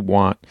really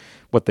want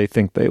what they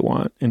think they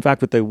want. In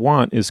fact, what they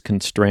want is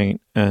constraint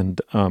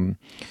and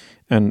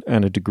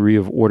a degree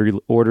of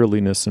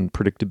orderliness and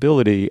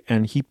predictability.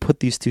 And he put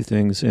these two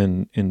things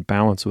in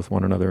balance with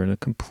one another in a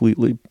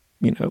completely,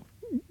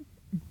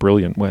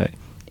 brilliant way.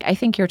 I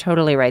think you're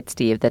totally right,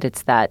 Steve, that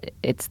it's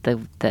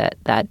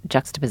that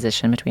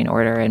juxtaposition between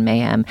order and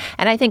mayhem.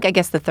 And I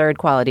guess the third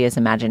quality is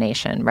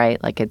imagination,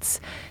 right? Like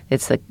it's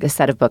a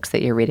set of books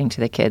that you're reading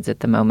to the kids at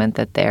the moment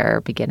that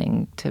they're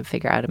beginning to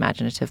figure out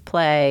imaginative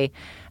play.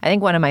 I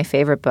think one of my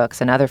favorite books,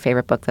 another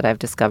favorite book that I've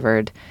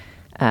discovered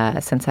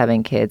since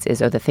having kids is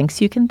The Things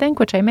You Can Think,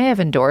 which I may have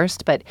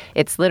endorsed, but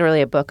it's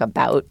literally a book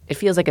about, it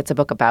feels like it's a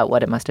book about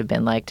what it must have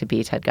been like to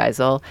be Ted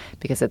Geisel,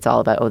 because it's all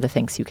about, the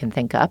things you can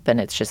think up,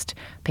 and it's just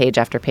page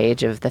after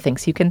page of the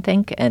things you can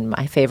think. And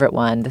my favorite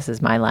one, this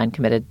is my line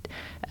committed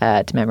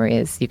to memory,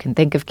 is you can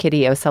think of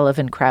Kitty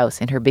O'Sullivan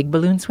Krause in her big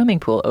balloon swimming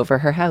pool over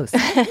her house.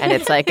 And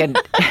it's like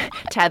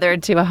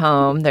tethered to a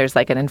home. There's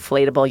like an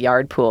inflatable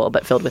yard pool,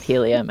 but filled with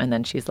helium. And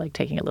then she's like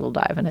taking a little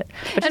dive in it.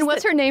 And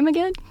what's her name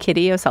again?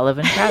 Kitty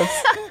O'Sullivan Krause.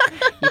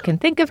 You can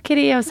think of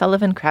Kitty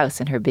O'Sullivan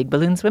Krause in her big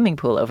balloon swimming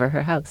pool over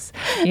her house.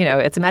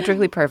 It's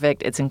metrically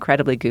perfect. It's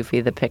incredibly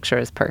goofy. The picture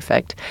is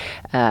perfect.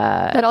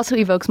 That also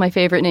evokes my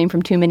favorite name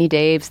from Too Many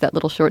Daves, that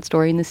little short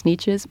story in the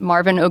Sneetches,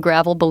 Marvin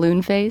O'Gravel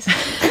Balloon Face.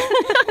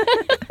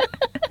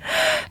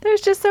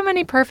 There's just so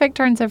many perfect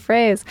turns of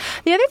phrase.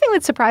 The other thing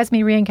that surprised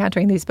me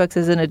re-encountering these books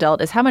as an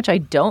adult is how much I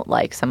don't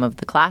like some of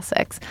the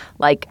classics.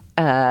 Like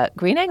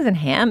Green Eggs and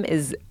Ham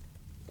is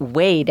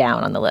way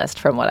down on the list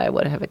from what I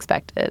would have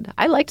expected.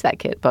 I liked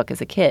that book as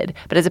a kid,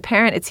 but as a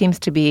parent, it seems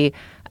to be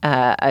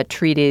a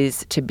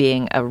treatise to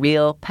being a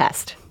real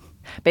pest.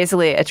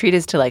 Basically, a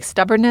treatise to like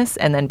stubbornness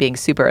and then being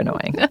super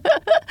annoying.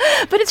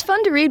 But it's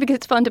fun to read because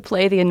it's fun to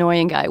play the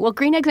annoying guy. Well,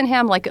 Green Eggs and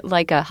Ham,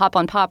 like a Hop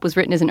on Pop, was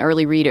written as an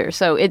early reader,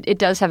 so it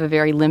does have a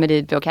very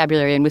limited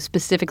vocabulary and was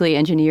specifically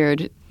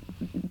engineered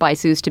by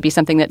Seuss to be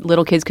something that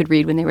little kids could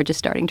read when they were just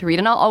starting to read.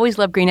 And I'll always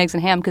love Green Eggs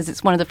and Ham because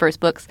it's one of the first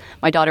books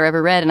my daughter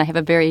ever read, and I have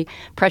a very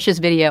precious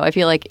video. I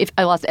feel like if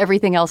I lost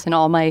everything else in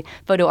all my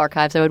photo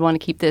archives, I would want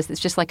to keep this.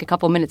 It's just like a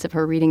couple minutes of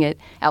her reading it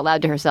out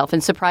loud to herself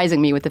and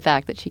surprising me with the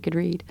fact that she could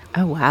read.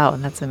 Oh, wow.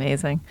 That's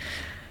amazing.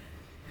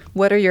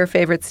 What are your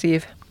favorites,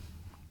 Steve?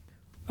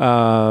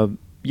 Yeah,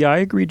 I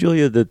agree,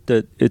 Julia,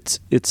 that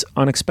it's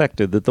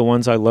unexpected that the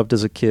ones I loved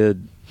as a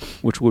kid,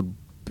 which were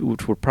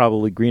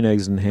probably Green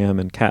Eggs and Ham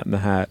and Cat in the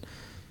Hat,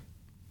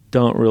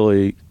 don't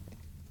really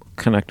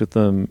connect with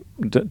them.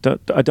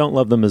 I don't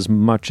love them as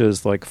much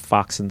as like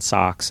Fox and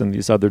Socks and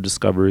these other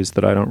discoveries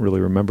that I don't really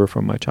remember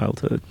from my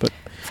childhood. But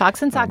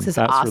Fox and Socks is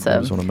awesome.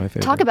 That was one of my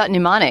favorites. Talk about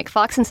mnemonic.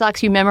 Fox and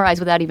Socks you memorize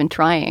without even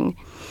trying.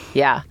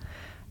 Yeah.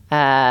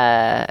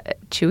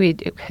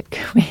 Chewy.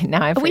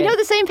 Now we know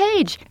the same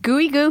page.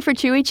 Gooey goo for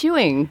chewy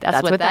chewing.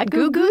 That's what that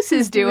goo goose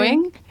is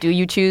doing. Do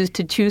you choose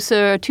to chew,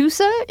 sir, to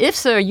sir? If,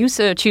 sir, you,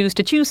 sir, choose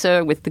to chew,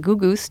 sir, with the goo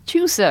goose,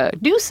 chew, sir,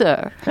 do,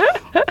 sir.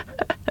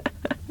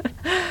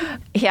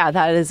 Yeah,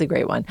 that is a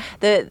great one.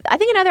 I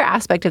think another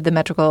aspect of the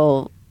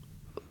metrical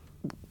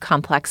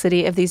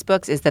complexity of these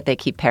books is that they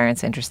keep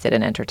parents interested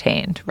and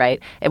entertained, right?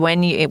 And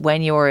when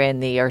you're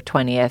in your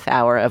 20th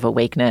hour of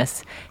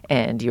awakeness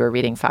and you're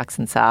reading Fox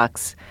and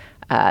Socks,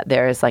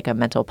 there is like a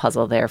mental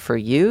puzzle there for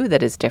you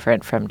that is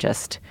different from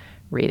just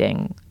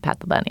reading Pat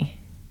the Bunny.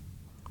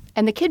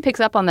 And the kid picks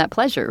up on that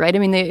pleasure, right? I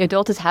mean, the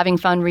adult is having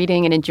fun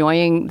reading and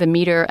enjoying the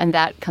meter, and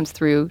that comes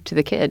through to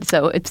the kid.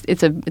 So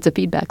it's a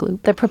feedback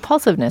loop. The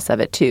propulsiveness of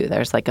it too.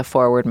 There's like a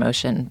forward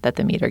motion that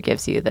the meter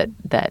gives you that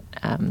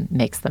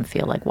makes them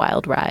feel like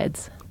wild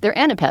rides. They're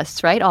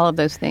anapests, right? All of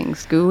those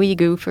things. Gooey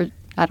goo for,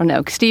 I don't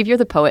know. Steve, you're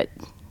the poet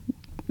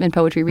and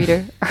poetry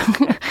reader.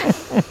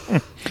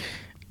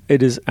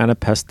 It is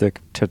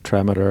anapestic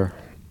tetrameter.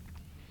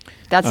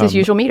 That's his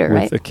usual meter, with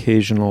right?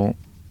 Occasional,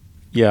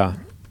 yeah,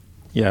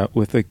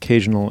 with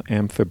occasional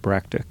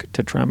amphibractic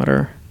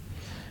tetrameter.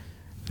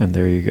 And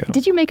there you go.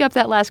 Did you make up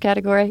that last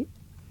category?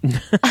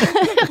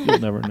 You'll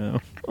never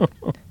know.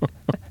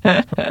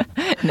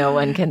 No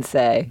one can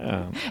say.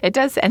 It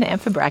does. An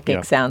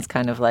amphibractic sounds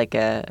kind of like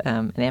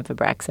an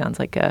amphibrac sounds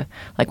like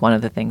one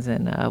of the things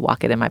in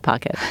Walk It in My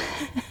Pocket.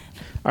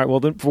 All right.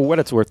 Well, then, for what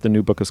it's worth, the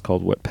new book is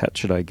called What Pet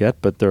Should I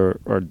Get? But there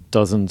are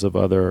dozens of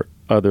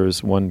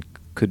others one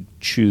could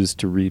choose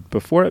to read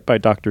before it by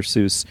Dr.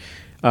 Seuss.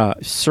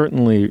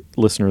 Certainly,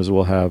 listeners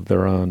will have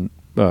their own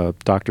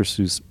Dr.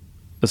 Seuss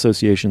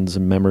associations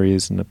and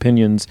memories and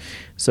opinions.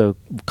 So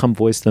come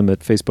voice them at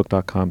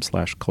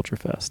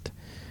facebook.com/culturefest.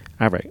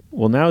 All right.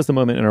 Well, now is the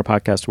moment in our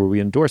podcast where we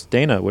endorse.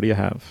 Dana, what do you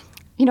have?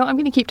 I'm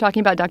going to keep talking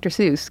about Dr.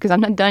 Seuss because I'm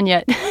not done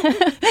yet.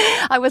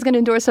 I was going to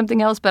endorse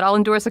something else, but I'll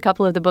endorse a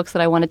couple of the books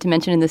that I wanted to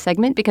mention in this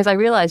segment because I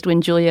realized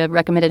when Julia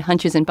recommended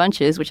Hunches and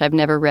Bunches, which I've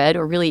never read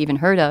or really even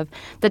heard of,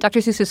 that Dr.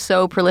 Seuss is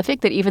so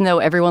prolific that even though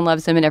everyone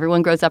loves him and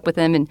everyone grows up with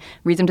him and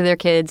reads him to their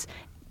kids,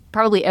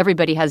 probably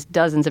everybody has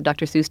dozens of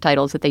Dr. Seuss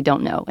titles that they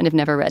don't know and have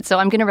never read. So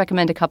I'm going to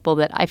recommend a couple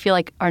that I feel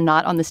like are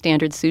not on the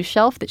standard Seuss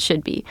shelf that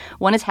should be.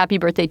 One is Happy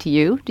Birthday to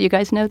You. Do you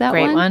guys know that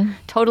one? Great one.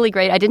 Totally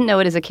great. I didn't know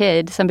it as a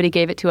kid. Somebody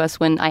gave it to us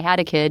when I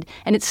had a kid,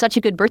 and it's such a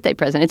good birthday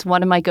present. It's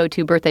one of my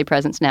go-to birthday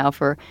presents now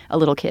for a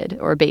little kid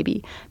or a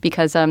baby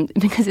because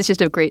it's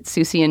just a great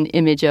Seussian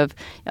image of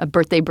a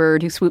birthday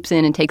bird who swoops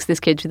in and takes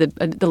this kid to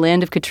the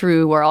land of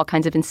Catru where all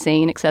kinds of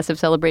insane, excessive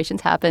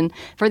celebrations happen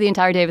for the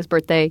entire day of his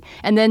birthday.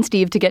 And then,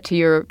 Steve, to get to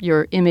your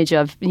image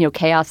of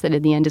chaos that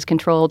in the end is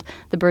controlled,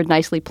 the bird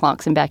nicely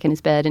plonks him back in his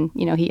bed, and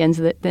he ends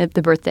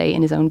the birthday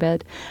in his own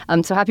bed.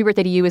 So Happy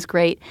Birthday to You is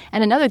great.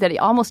 And another that I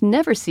almost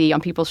never see on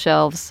people's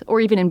shelves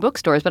or even in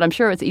bookstores, but I'm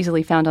sure it's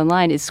easily found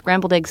online, is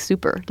Scrambled Egg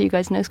Super. Do you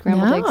guys know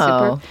Scrambled Egg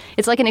Super?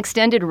 It's like an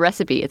extended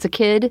recipe. It's a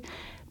kid,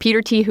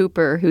 Peter T.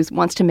 Hooper, who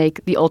wants to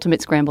make the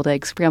ultimate scrambled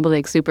egg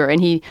super, and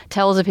he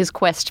tells of his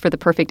quest for the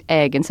perfect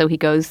egg, and so he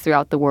goes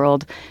throughout the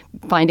world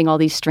finding all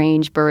these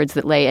strange birds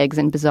that lay eggs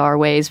in bizarre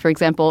ways. For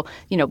example,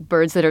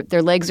 birds that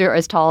their legs are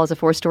as tall as a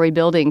 4-story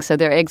building, so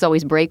their eggs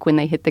always break when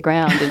they hit the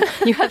ground, and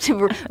you have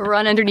to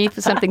run underneath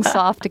with something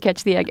soft to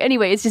catch the egg.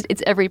 Anyway, it's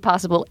every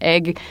possible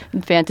egg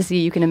fantasy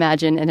you can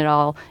imagine, and it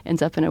all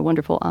ends up in a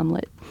wonderful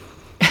omelet.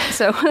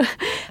 So,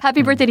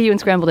 Happy Birthday to You and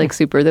Scrambled Egg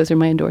Super. Those are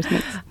my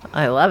endorsements.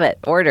 I love it.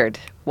 Ordered.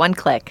 One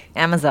click.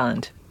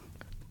 Amazoned.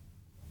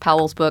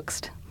 Powell's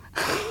Books.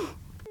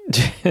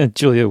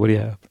 Julia, what do you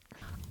have?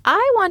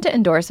 I want to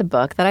endorse a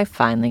book that I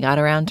finally got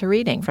around to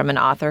reading from an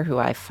author who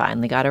I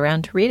finally got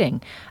around to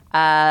reading.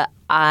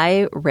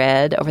 I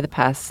read over the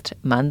past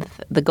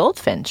month The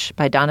Goldfinch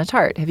by Donna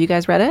Tartt. Have you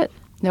guys read it?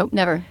 Nope,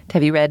 never.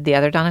 Have you read the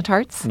other Donna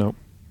Tartts? Nope.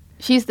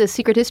 She's The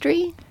Secret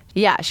History?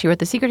 Yeah, she wrote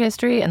The Secret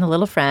History and The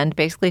Little Friend.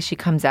 Basically, she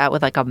comes out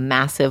with like a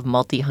massive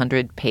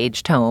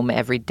multi-100-page tome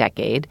every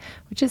decade,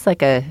 which is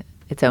like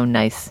its own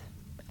nice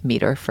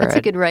meter for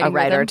a good a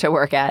writer to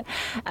work at.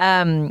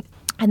 And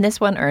this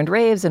one earned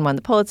raves and won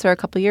the Pulitzer a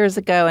couple of years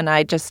ago, and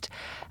I just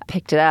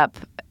picked it up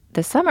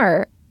this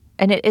summer,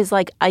 and it is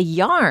like a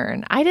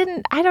yarn. I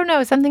don't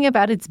know, something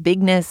about its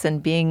bigness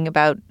and being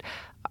about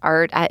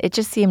art. It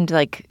just seemed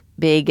like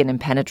big and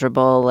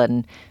impenetrable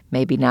and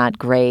maybe not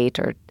great,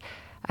 or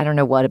I don't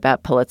know what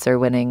about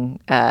Pulitzer-winning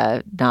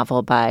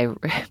novel by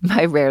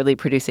rarely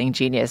producing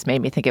genius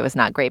made me think it was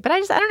not great. But I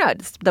don't know.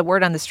 The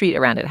word on the street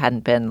around it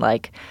hadn't been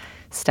like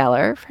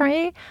stellar for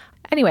me.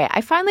 Anyway,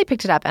 I finally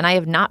picked it up, and I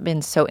have not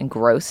been so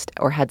engrossed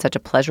or had such a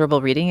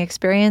pleasurable reading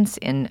experience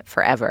in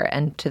forever.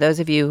 And to those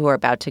of you who are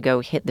about to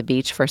go hit the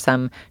beach for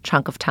some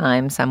chunk of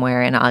time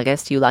somewhere in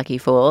August, you lucky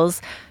fools,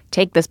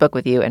 take this book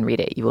with you and read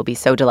it. You will be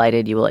so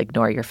delighted. You will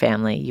ignore your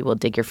family. You will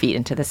dig your feet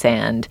into the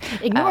sand.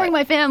 Ignoring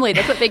my family.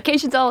 That's what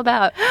vacation's all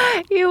about.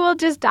 You will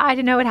just die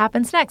to know what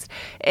happens next.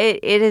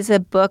 It is a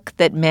book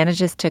that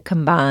manages to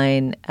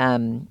combine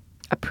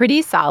a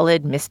pretty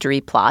solid mystery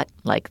plot.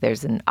 Like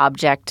there's an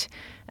object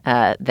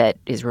that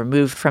is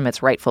removed from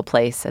its rightful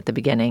place at the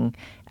beginning,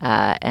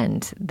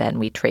 and then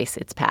we trace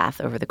its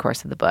path over the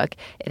course of the book.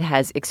 It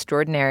has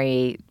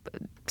extraordinary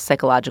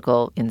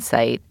psychological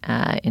insight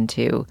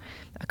into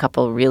a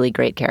couple really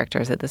great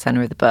characters at the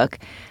center of the book,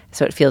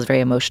 so it feels very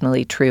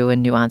emotionally true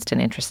and nuanced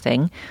and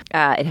interesting.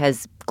 It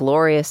has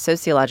glorious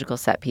sociological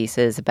set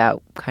pieces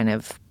about kind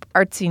of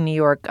artsy New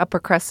York, upper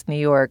crust New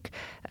York,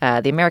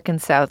 the American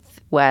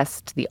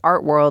Southwest, the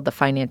art world, the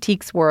fine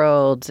antiques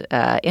world,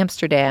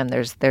 Amsterdam.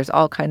 There's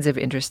all kinds of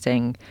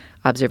interesting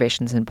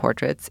observations and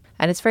portraits.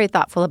 And it's very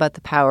thoughtful about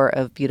the power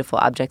of beautiful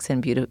objects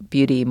and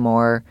beauty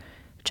more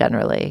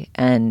generally.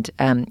 And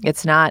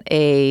it's not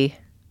a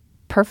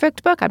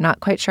perfect book. I'm not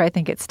quite sure I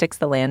think it sticks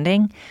the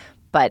landing,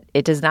 but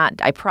it does not.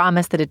 I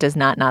promise that it does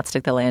not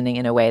stick the landing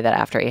in a way that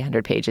after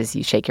 800 pages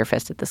you shake your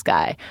fist at the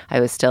sky. I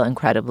was still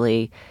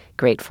incredibly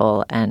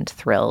grateful and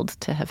thrilled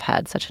to have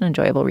had such an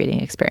enjoyable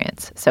reading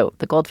experience. So,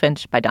 The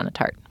Goldfinch by Donna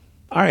Tartt.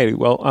 All right.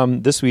 Well,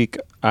 this week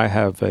I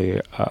have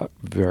a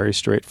very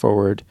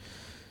straightforward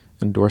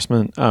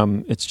endorsement.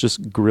 It's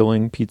just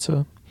grilling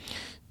pizza,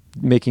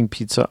 making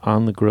pizza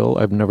on the grill.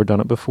 I've never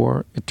done it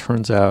before. It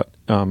turns out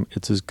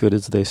it's as good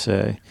as they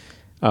say.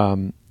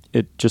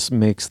 It just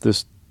makes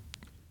this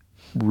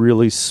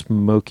really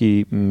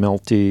smoky,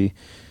 melty,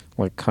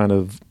 like kind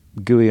of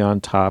gooey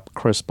on top,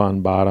 crisp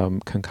on bottom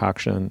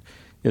concoction.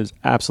 Is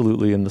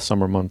absolutely in the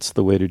summer months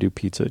the way to do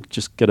pizza.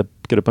 Just get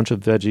a bunch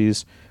of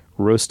veggies,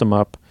 roast them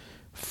up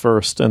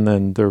first, and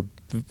then there are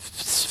a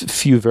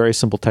few very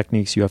simple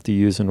techniques you have to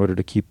use in order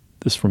to keep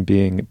this from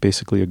being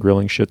basically a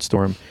grilling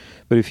shitstorm.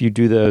 But if you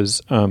do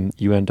those,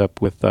 you end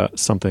up with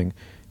something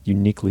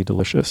uniquely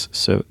delicious.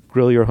 So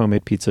grill your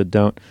homemade pizza.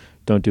 Don't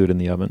do it in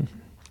the oven.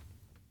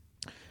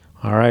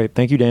 All right.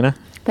 Thank you, Dana.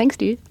 Thanks,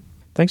 Steve.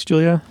 Thanks,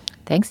 Julia.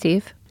 Thanks,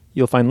 Steve.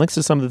 You'll find links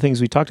to some of the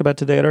things we talked about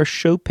today at our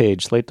show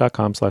page,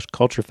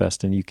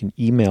 slate.com/culturefest, and you can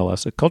email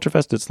us at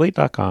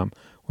culturefest@slate.com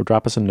or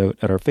drop us a note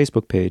at our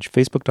Facebook page,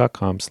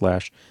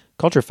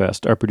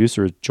 facebook.com/culturefest. Our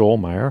producer is Joel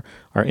Meyer.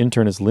 Our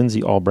intern is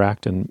Lindsay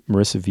Albrecht and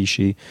Marissa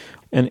Vichy.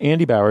 And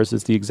Andy Bowers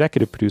is the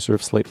executive producer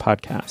of Slate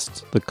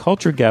Podcasts. The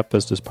Culture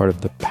Gabfest is part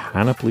of the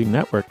Panoply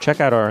Network. Check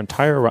out our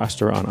entire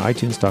roster on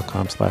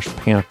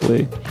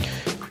itunes.com/panoply.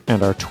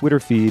 And our Twitter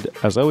feed,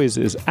 as always,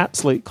 is at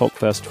Slate Cult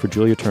Fest. For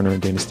Julia Turner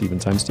and Dana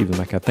Stevens, I'm Stephen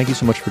Metcalf. Thank you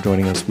so much for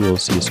joining us. We will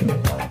see you soon.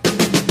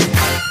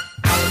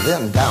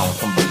 Then down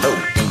from below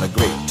in the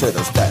great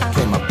turtle stack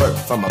came a bird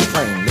from a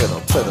plain little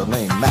turtle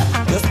named Matt.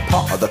 This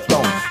part of the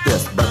throne,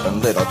 this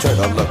burping little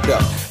turtle looked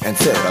up and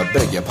said, I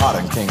beg your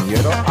pardon, King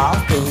Yertle. I'll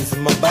things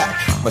in my back,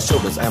 my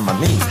shoulders and my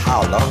knees.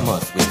 How long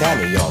must we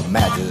stand here, your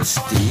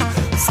majesty?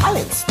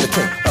 Silence, the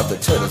king of the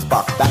turtles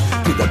barked back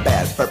to the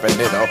bad burping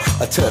little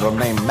a turtle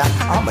named Matt.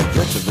 I'm a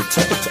judge of the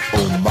turtle,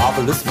 oh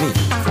marvelous me,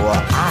 for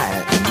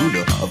I am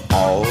ruler of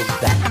all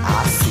that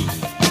I see.